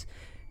kids,"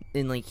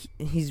 and like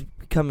he's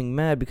becoming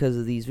mad because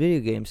of these video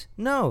games.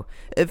 No,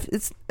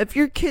 if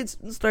your kid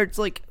starts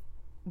like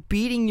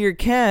beating your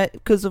cat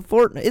because of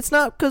Fortnite, it's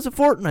not because of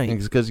Fortnite.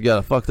 It's because you got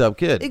a fucked up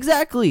kid.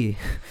 Exactly.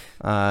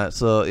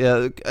 So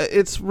yeah,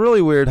 it's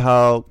really weird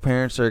how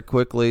parents are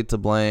quickly to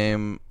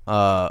blame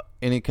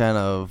any kind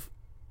of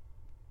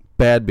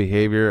bad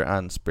behavior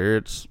on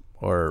spirits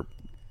or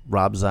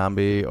Rob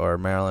Zombie or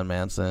Marilyn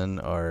Manson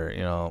or,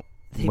 you know,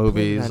 They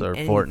movies or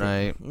anything.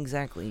 Fortnite.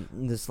 Exactly.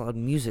 This loud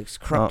music's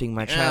corrupting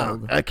my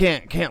child. I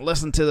can't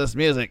listen to this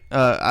music.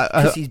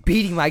 Because he's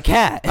beating my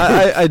cat.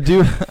 I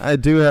do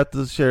have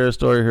to share a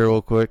story here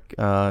real quick.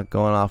 Going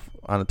off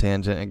on a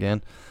tangent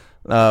again.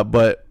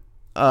 But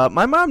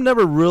my mom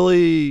never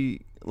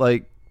really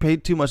like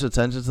paid too much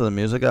attention to the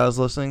music I was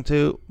listening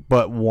to.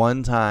 But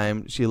one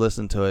time she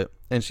listened to it,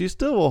 and she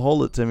still will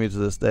hold it to me to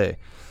this day.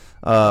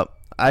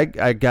 I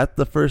got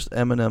the first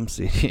Eminem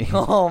CD.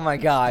 Oh my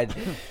God.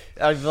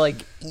 I'm like,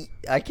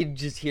 I can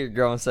just hear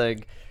girl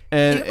saying,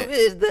 and it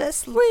was the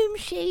Slim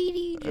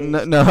Shady.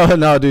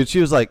 No, dude. She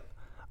was like,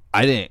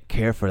 I didn't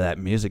care for that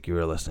music you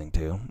were listening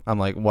to. I'm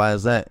like, why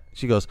is that?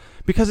 She goes,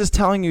 because it's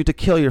telling you to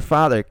kill your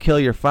father, kill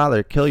your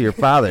father, kill your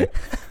father.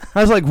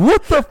 I was like,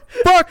 what the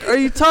fuck are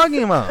you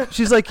talking about?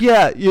 She's like,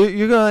 yeah,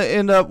 you're going to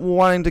end up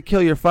wanting to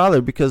kill your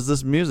father because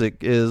this music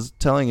is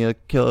telling you to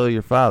kill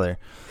your father.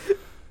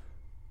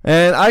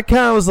 And I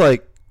kind of was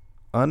like,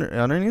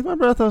 underneath my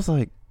breath, I was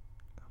like,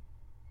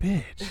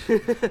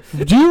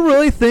 bitch, do you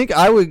really think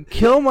I would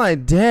kill my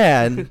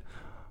dad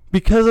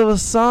because of a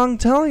song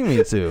telling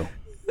me to?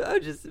 I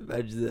just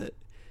imagine that.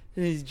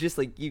 He's just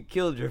like, you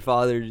killed your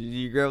father.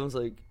 Your grandma's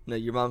like, no,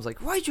 your mom's like,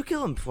 why'd you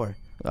kill him for?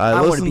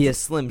 I want to be a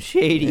Slim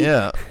Shady.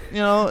 Yeah, you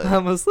know,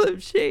 I'm a Slim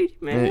Shady,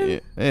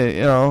 man.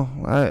 You know,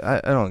 I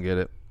don't get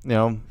it. You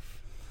know,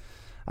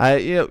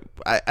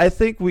 I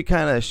think we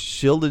kind of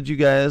shielded you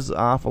guys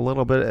off a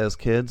little bit as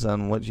kids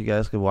on what you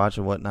guys could watch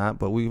and whatnot,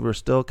 but we were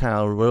still kind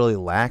of really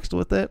laxed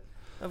with it.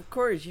 Of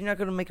course, you're not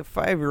gonna make a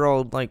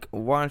 5-year-old like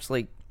watch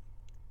like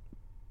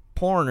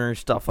porn or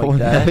stuff like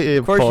that.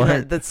 Of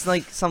course, that's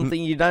like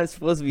something you're not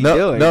supposed to be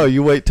doing. No,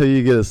 you wait till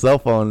you get a cell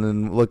phone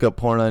and look up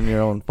porn on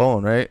your own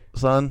phone, right,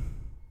 son?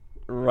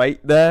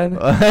 Right, Dad?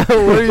 What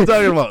are you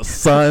talking about,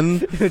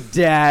 son?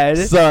 Dad.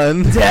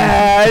 Son.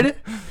 Dad.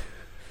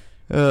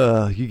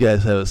 You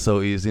guys have it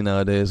so easy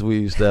nowadays. We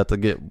used to have to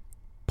get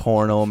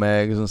porno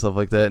mags and stuff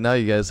like that. Now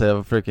you guys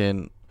have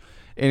freaking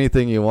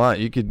anything you want.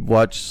 You could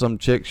watch some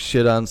chick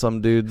shit on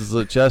some dude's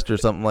chest or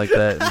something like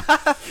that.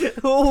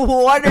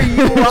 What are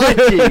you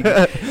watching?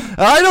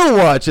 I don't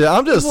watch it.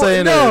 I'm just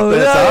saying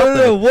that's out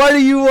there. What are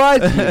you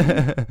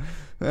watching?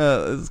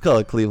 It's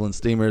called a Cleveland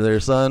Steamer there,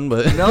 son.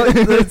 But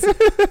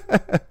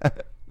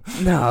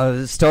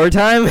no, story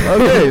time.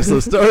 Okay, so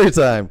story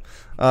time.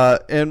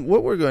 And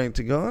what we're going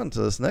to go on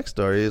to this next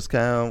story is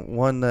kind of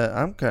one that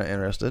I'm kind of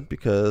interested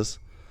because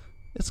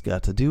it's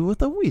got to do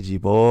with a Ouija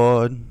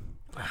board.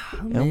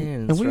 Oh,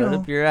 man, it's right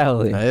up your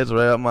alley. It's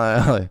right up my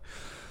alley.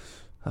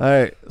 All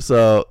right,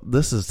 so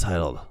this is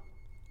titled,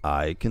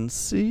 I Can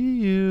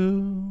See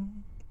You.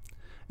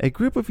 A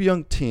group of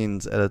young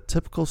teens at a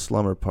typical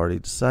slumber party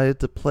decided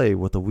to play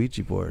with a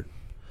Ouija board.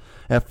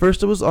 At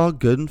first it was all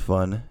good and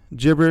fun,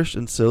 gibberish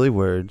and silly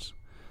words.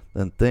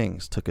 Then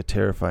things took a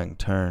terrifying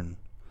turn.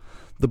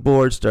 The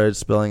board started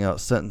spelling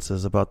out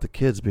sentences about the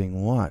kids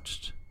being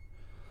watched.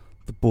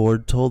 The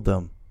board told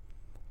them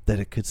that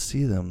it could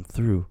see them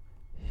through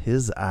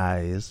his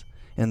eyes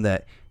and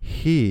that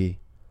he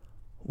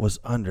was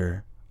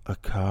under a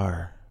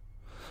car.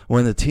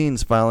 When the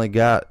teens finally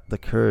got the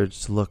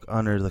courage to look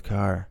under the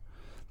car,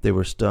 they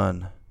were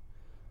stunned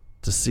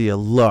to see a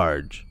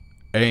large,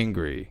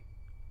 angry,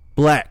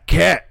 black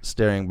cat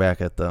staring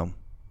back at them.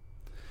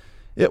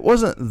 It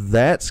wasn't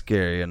that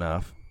scary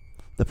enough.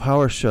 The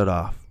power shut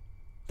off.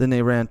 Then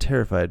they ran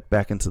terrified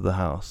back into the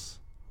house.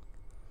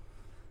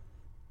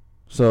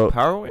 So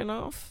Power went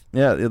off?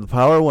 Yeah, the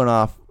power went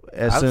off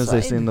as soon as they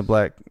Outside? seen the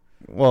black.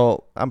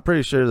 Well, I'm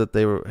pretty sure that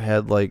they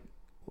had like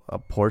a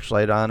porch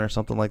light on or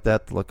something like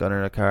that to look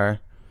under the car.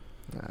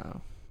 No.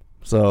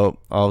 So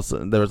all of a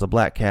sudden there was a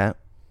black cat.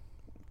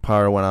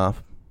 Power went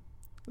off.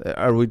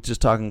 Are we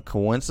just talking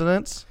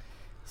coincidence?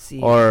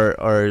 See, Or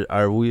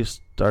are we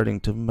starting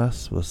to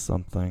mess with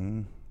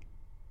something?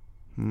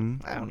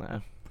 I don't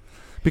know.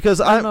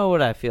 Because I don't know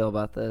what I feel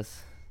about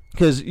this.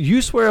 Because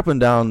you swear up and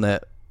down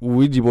that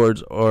Ouija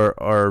boards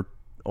are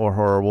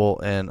horrible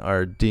and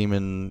are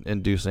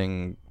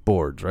demon-inducing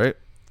boards, right?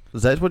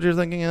 Is that what you're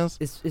thinking is?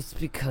 It's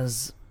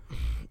because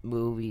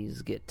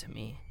movies get to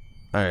me.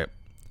 All right.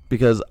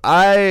 Because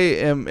I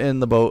am in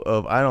the boat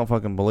of I don't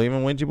fucking believe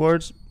in Ouija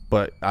boards,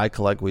 but I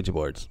collect Ouija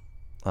boards.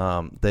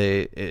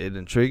 It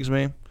intrigues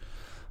me.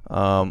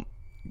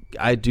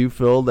 I do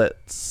feel that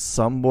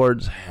some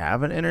boards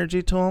have an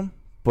energy to them,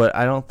 but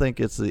I don't think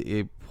it's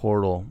a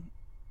portal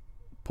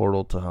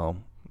to hell.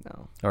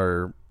 No.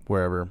 Or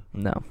wherever.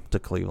 No. To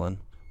Cleveland.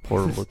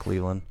 Portal to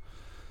Cleveland.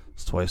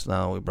 It's twice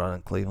now we brought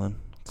in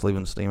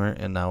Cleveland steamer,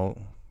 and now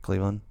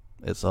Cleveland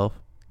itself,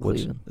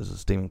 which is a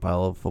steaming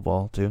pile of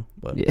football too.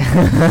 But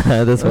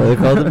yeah, that's why they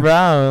call the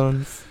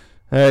Browns.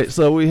 All right,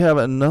 so we have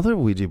another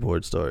Ouija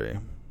board story.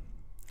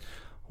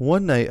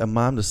 One night, a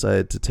mom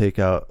decided to take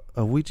out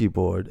a Ouija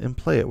board and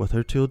play it with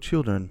her two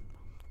children.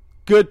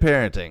 Good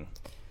parenting.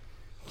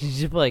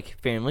 Just like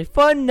family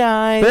fun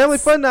night. Family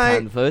fun night.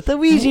 Time to play with the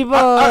Ouija board.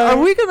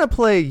 Are we gonna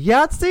play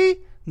Yahtzee?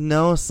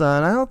 No,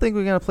 son. I don't think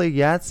we're gonna play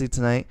Yahtzee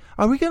tonight.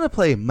 Are we gonna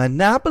play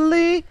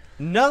Monopoly?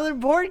 Another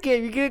board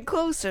game. You're getting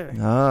closer.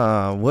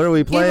 What are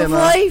we playing? Game of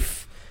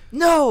life.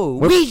 No,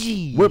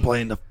 Ouija. We're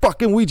playing the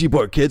fucking Ouija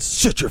board, kids.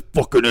 Sit your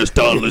fucking ass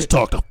down and let's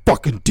talk to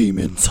fucking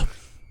demons.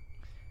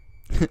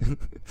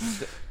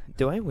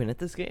 Do I win at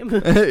this game?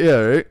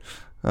 Yeah,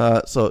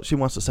 right. So she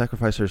wants to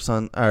sacrifice her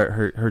son,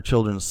 her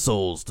children's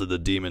souls to the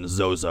demon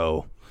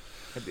Zozo.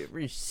 Have you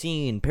ever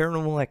seen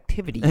Paranormal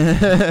Activity?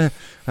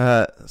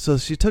 So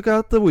she took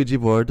out the Ouija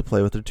board to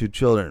play with her two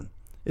children.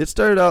 It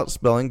started out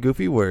spelling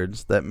goofy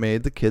words that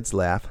made the kids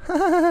laugh.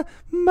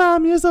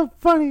 Mom, you're so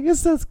funny. It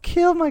says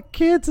kill my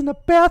kids in the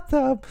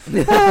bathtub.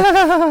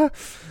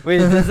 Wait,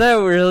 is that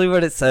really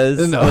what it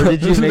says? No, or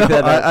did you make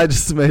that up? I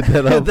just made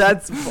that up.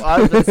 That's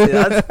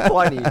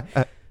funny.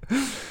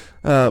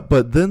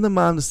 But then the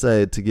mom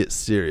decided to get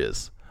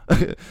serious.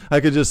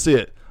 I could just see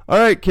it. All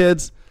right,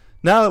 kids.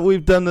 Now that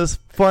we've done this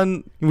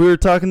fun, we were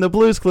talking to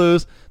Blue's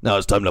Clues. Now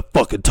it's time to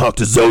fucking talk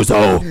to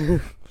Zozo.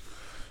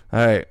 All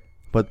right.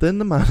 But then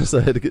the mom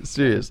decided to get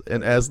serious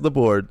and asked the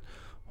board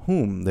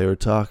whom they were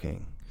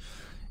talking.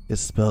 It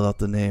spelled out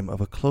the name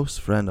of a close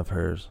friend of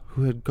hers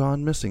who had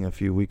gone missing a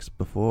few weeks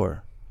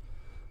before.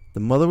 The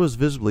mother was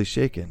visibly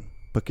shaken,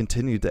 but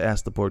continued to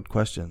ask the board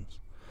questions.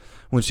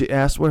 When she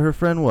asked where her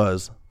friend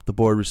was, the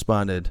board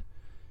responded,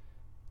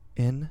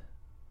 "In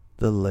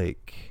the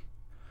lake."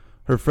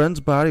 Her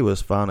friend's body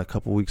was found a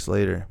couple weeks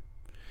later.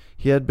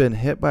 He had been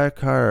hit by a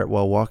car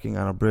while walking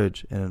on a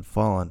bridge and had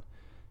fallen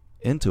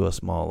into a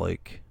small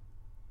lake.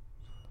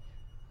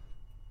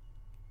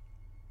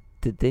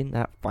 Did they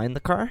not find the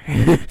car?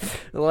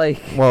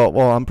 Like,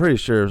 well, I'm pretty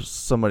sure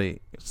somebody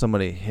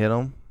hit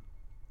him.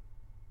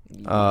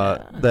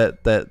 Yeah.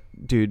 That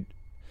dude.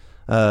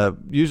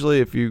 Usually,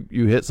 if you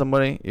hit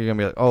somebody, you're gonna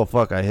be like, "Oh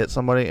fuck, I hit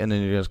somebody," and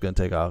then you're just gonna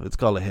take off. It's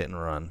called a hit and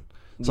run.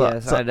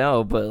 Yes, I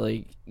know, but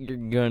like you're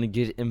gonna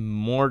get in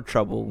more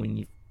trouble when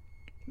you.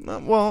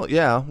 Well,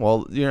 yeah.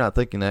 Well, you're not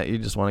thinking that. You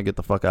just want to get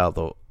the fuck out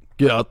the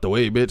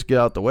way, bitch. Get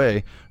out the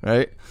way,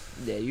 right?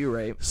 Yeah, you're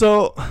right.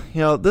 So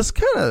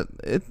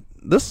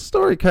this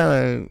story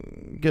kind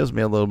of gives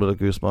me a little bit of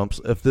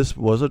goosebumps. If this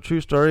was a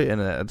true story and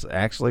it's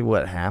actually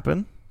what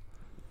happened,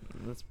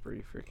 that's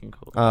pretty freaking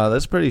cool.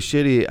 That's pretty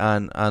shitty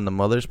on the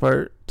mother's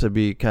part to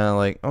be kind of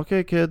like,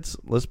 okay, kids,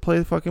 let's play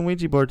the fucking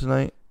Ouija board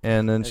tonight.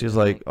 And then she's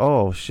like,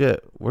 oh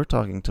shit, we're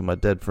talking to my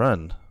dead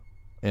friend.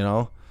 You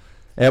know,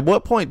 at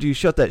what point do you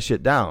shut that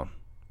shit down?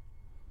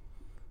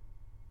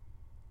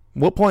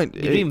 What point?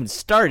 You didn't even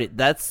start it.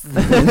 That's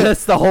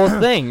the whole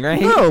thing,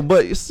 right? No,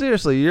 but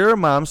seriously, you're a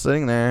mom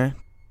sitting there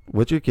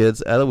with your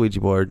kids at a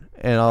Ouija board,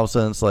 and all of a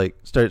sudden it's like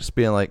starts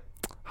being like,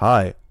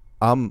 "Hi,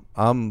 I'm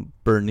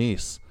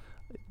Bernice,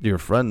 your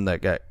friend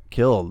that got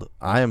killed.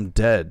 I am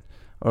dead."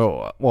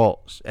 Oh,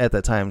 well, at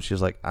that time she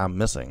was like, "I'm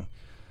missing,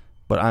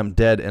 but I'm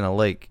dead in a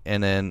lake."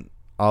 And then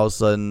all of a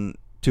sudden,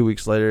 2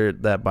 weeks later,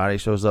 that body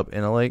shows up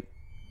in a lake.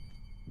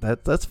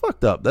 That's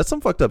fucked up. That's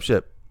some fucked up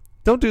shit.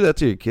 Don't do that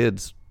to your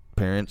kids,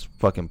 parents.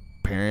 Fucking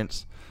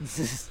parents.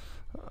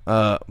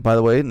 By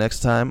the way,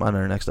 next time on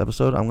our next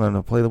episode, I'm going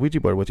to play the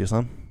Ouija board with you,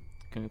 son.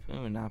 Can we play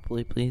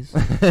Monopoly, please?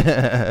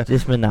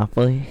 Just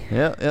Monopoly.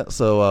 Yeah.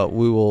 So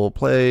we will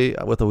play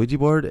with the Ouija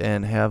board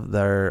and have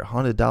their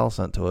haunted doll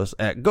sent to us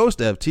at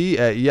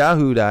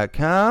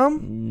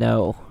ghostft@yahoo.com.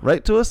 No.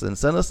 Write to us and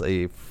send us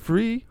a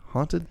free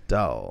haunted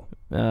doll.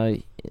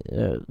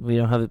 We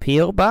don't have a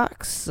P.O.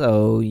 box,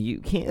 so you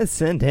can't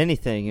send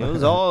anything. It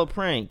was all a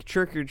prank.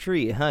 Trick or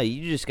treat, huh?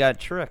 You just got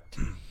tricked.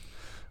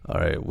 All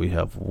right, we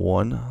have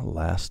one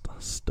last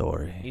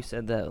story. You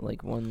said that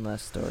like one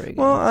last story.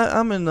 Well,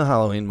 I'm in the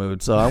Halloween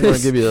mood, so I'm going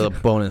to give you a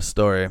bonus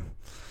story.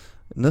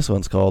 And this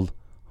one's called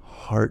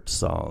Heart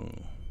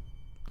Song.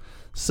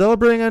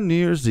 Celebrating on New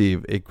Year's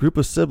Eve, a group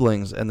of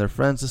siblings and their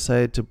friends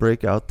decided to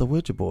break out the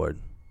Ouija board.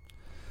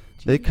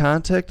 They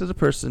contacted a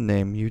person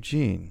named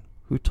Eugene,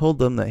 who told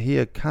them that he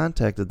had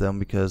contacted them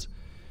because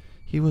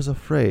he was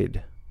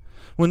afraid.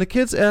 When the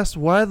kids asked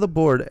why, the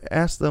board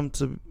asked them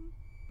to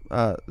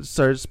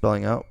started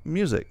spelling out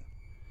music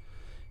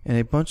and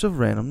a bunch of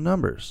random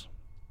numbers.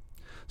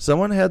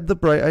 Someone had the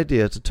bright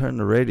idea to turn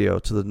the radio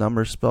to the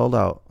numbers spelled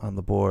out on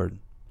the board.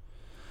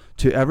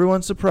 To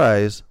everyone's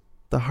surprise,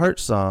 the Heart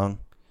Song,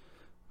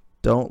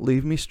 Don't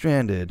Leave Me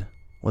Stranded,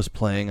 was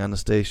playing on the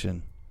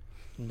station.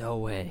 No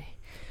way.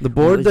 The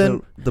board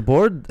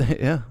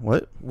yeah,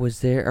 what? Was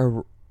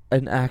there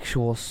an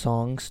actual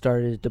song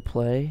started to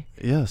play?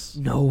 Yes.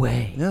 No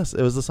way. Yes,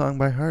 it was a song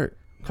by Heart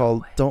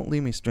called Don't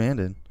Leave Me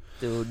Stranded.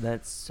 Dude,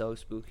 that's so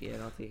spooky. I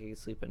don't think I can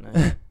sleep at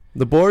night.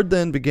 The board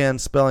then began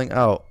spelling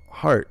out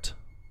heart,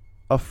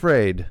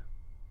 afraid,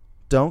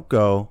 don't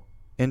go,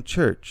 and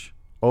church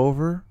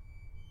over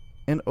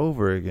and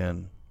over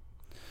again.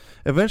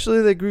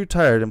 Eventually they grew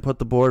tired and put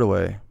the board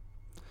away.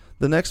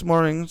 The next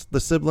morning, the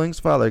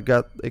siblings' father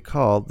got a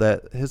call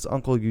that his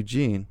uncle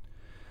Eugene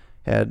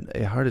had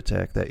a heart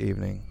attack that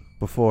evening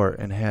before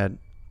and had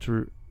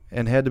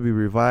to be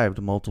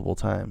revived multiple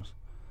times.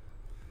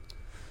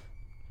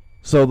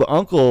 So the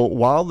uncle,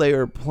 while they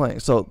were playing,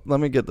 so let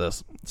me get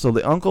this. So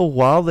the uncle,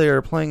 while they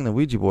were playing the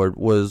Ouija board,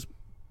 was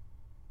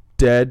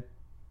dead,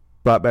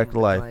 brought back to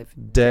life.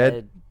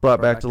 Dead,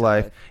 brought back to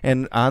life.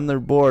 And on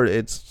their board,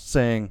 it's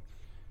saying,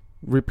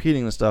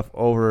 repeating the stuff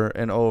over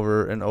and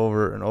over and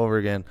over and over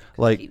again.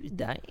 Like he was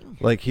dying.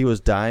 Like he was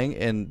dying,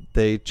 and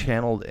they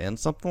channeled in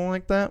something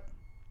like that.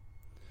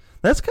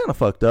 That's kind of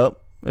fucked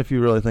up, if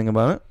you really think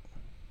about it.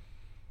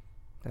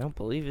 I don't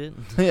believe it.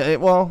 Yeah,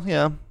 well,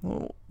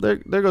 there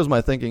goes my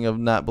thinking of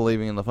not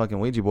believing in the fucking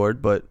Ouija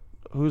board. But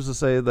who's to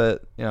say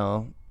that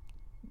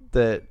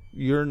that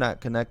you're not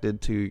connected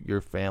to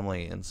your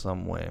family in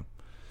some way?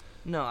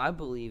 No, I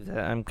believe that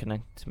I'm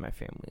connected to my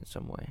family in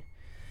some way.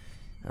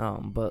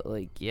 But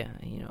like,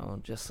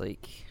 just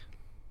like,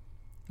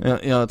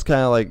 it's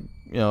kind of like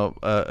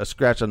a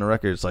scratch on the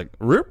record. It's like,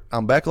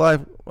 I'm back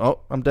alive.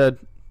 Oh, I'm dead.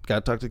 Gotta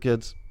talk to the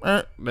kids.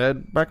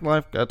 Dead. Back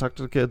alive. Gotta talk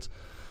to the kids.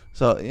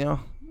 So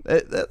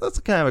that's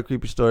kind of a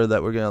creepy story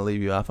that we're going to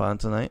leave you off on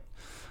tonight.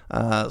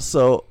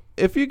 So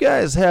if you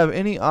guys have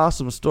any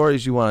awesome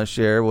stories you want to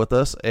share with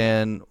us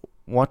and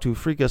want to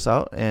freak us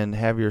out and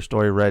have your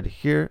story read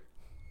here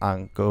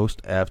on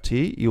Ghost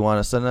FT, you want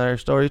to send our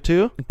story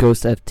to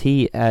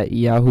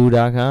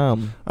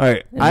ghostft@yahoo.com. All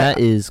right. And that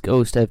is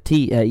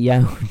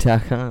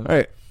ghostft@yahoo.com. All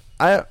right.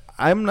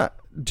 I'm not.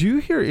 Do you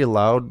hear a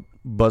loud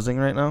buzzing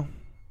right now?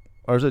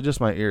 Or is it just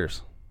my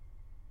ears?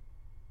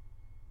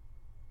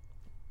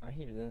 I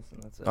hear this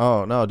and that's it.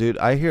 Oh, no, dude.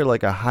 I hear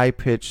like a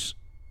high-pitched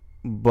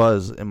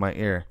buzz in my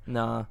ear.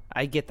 Nah,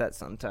 I get that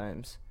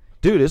sometimes.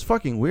 Dude, it's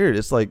fucking weird.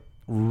 It's like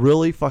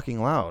really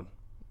fucking loud.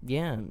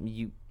 Yeah,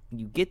 you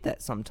get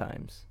that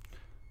sometimes.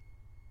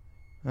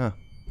 Yeah,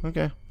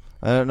 okay.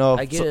 I don't know.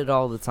 I get it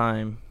all the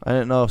time. I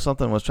didn't know if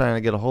something was trying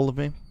to get a hold of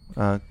me.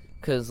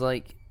 Because,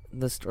 like,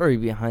 the story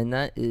behind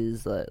that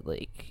is that,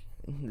 like,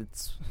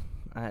 it's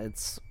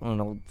an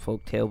old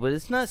folk tale, but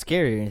it's not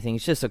scary or anything.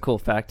 It's just a cool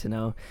fact to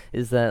know,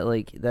 is that,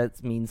 like,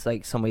 that means,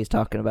 like, somebody's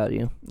talking about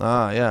you.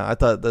 Yeah. I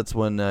thought that's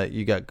when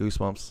you got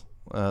goosebumps.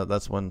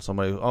 That's when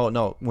somebody... Oh,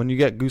 no. When you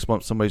get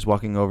goosebumps, somebody's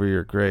walking over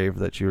your grave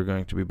that you are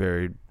going to be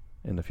buried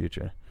in the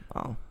future.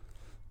 Oh.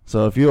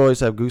 So if you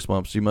always have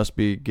goosebumps, you must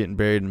be getting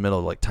buried in the middle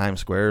of, like, Times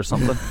Square or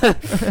something.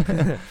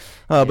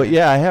 But,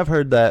 yeah, I have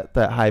heard that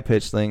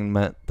high-pitched thing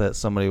meant that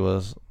somebody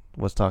was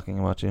talking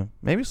about you.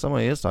 Maybe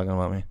somebody is talking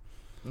about me.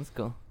 That's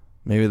cool.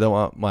 Maybe they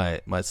want my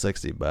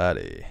sexy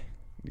body.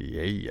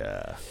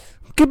 Yeah.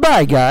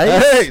 Goodbye,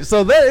 guys. Hey,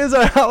 so that is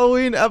our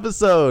Halloween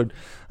episode.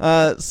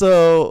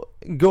 So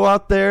go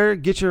out there,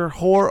 get your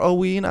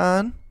horror-oween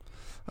on.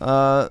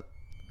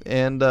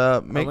 And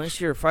make unless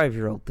you're a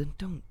 5-year-old, then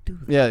don't do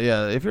that.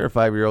 Yeah. If you're a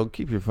 5-year-old,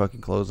 keep your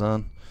fucking clothes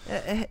on.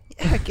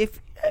 Heck,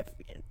 if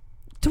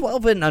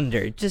 12 and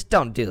under, just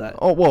don't do that.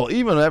 Oh, well,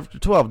 even after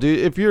 12, dude.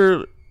 If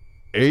you're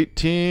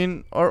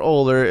 18 or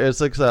older,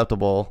 it's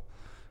acceptable.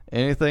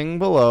 Anything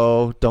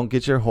below, don't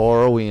get your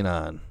horror-oween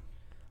on.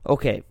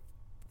 Okay,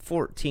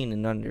 14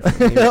 and under.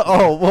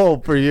 Oh, whoa,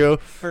 for you.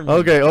 For me.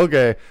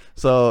 Okay.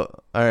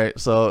 So, all right.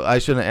 So I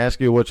shouldn't ask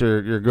you what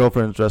your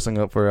girlfriend's dressing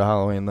up for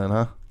Halloween then,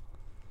 huh?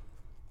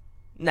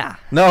 Nah.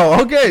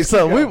 No, okay.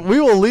 So we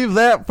will leave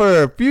that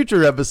for a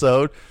future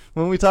episode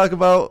when we talk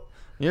about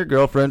your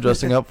girlfriend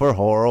dressing up for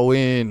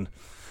Halloween.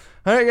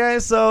 All right,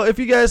 guys. So if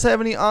you guys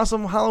have any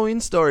awesome Halloween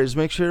stories,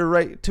 make sure to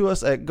write to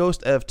us at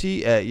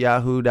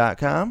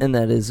ghostft@yahoo.com. And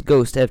that is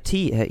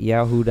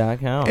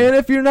ghostft@yahoo.com. And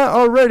if you're not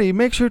already,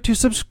 make sure to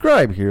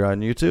subscribe here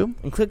on YouTube.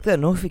 And click that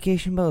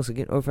notification bell so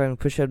get notified when we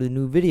push out a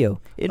new video.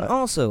 And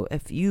also,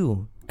 if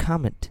you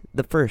comment,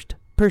 the first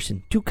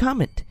person to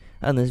comment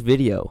on this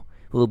video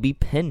will be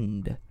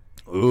pinned.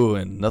 Ooh,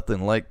 and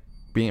nothing like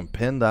being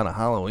pinned on a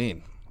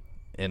Halloween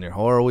in your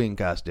Halloween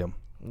costume.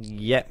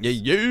 Yep.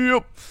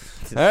 Yep.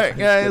 All right,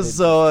 guys.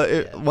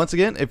 So, once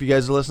again, if you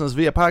guys are listening to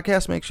this via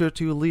podcast, make sure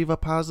to leave a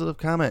positive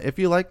comment. If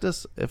you liked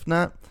us, if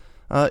not,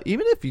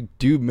 even if you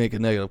do make a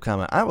negative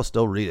comment, I will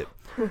still read it.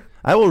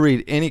 I will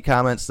read any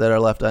comments that are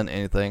left on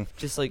anything.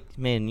 Just like,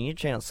 man, your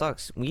channel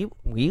sucks.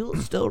 We'll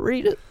still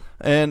read it.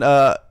 And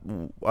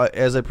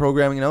as a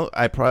programming note,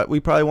 we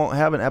probably won't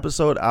have an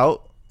episode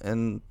out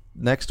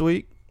next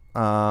week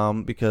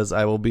because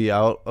I will be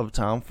out of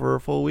town for a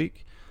full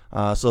week.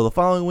 So the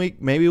following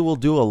week, maybe we'll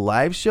do a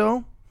live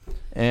show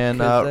and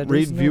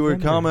read viewer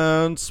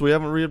comments. We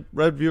haven't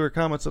read viewer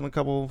comments in a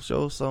couple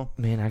shows, so.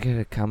 Man, I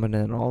gotta comment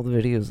on all the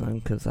videos then,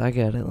 because I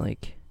gotta,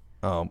 like...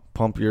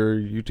 pump your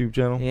YouTube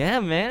channel? Yeah,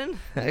 man.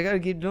 I gotta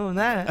keep doing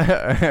that.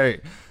 All right.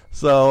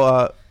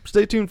 So,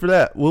 stay tuned for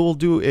that. We'll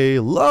do a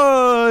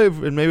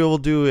live, and maybe we'll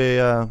do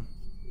a...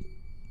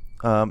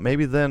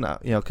 maybe then,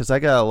 because I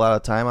got a lot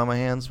of time on my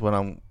hands when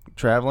I'm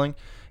traveling,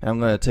 and I'm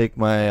going to take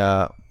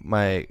my...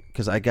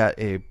 because I got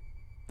a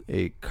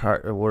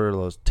card. What are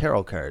those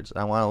tarot cards?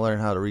 I want to learn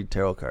how to read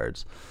tarot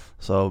cards.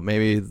 So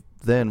maybe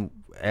then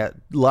at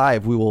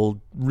live we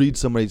will read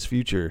somebody's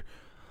future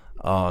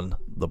on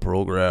the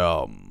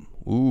program.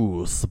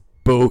 Ooh,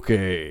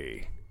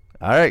 spooky!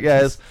 All right,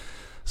 guys.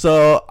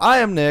 So I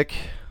am Nick.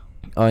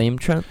 I am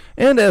Trent.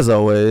 And as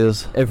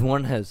always,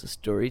 everyone has a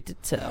story to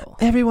tell.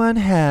 Everyone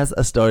has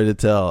a story to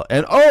tell,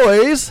 and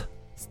always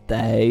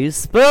stay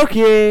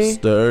spooky.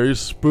 Stay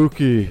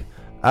spooky.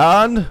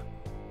 And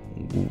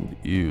good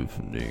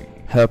evening.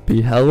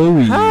 Happy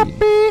Halloween.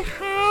 Happy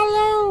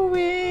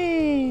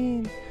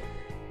Halloween.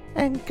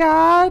 And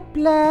God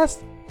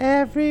bless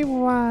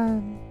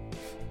everyone.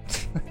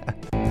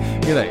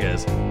 Good night,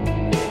 guys.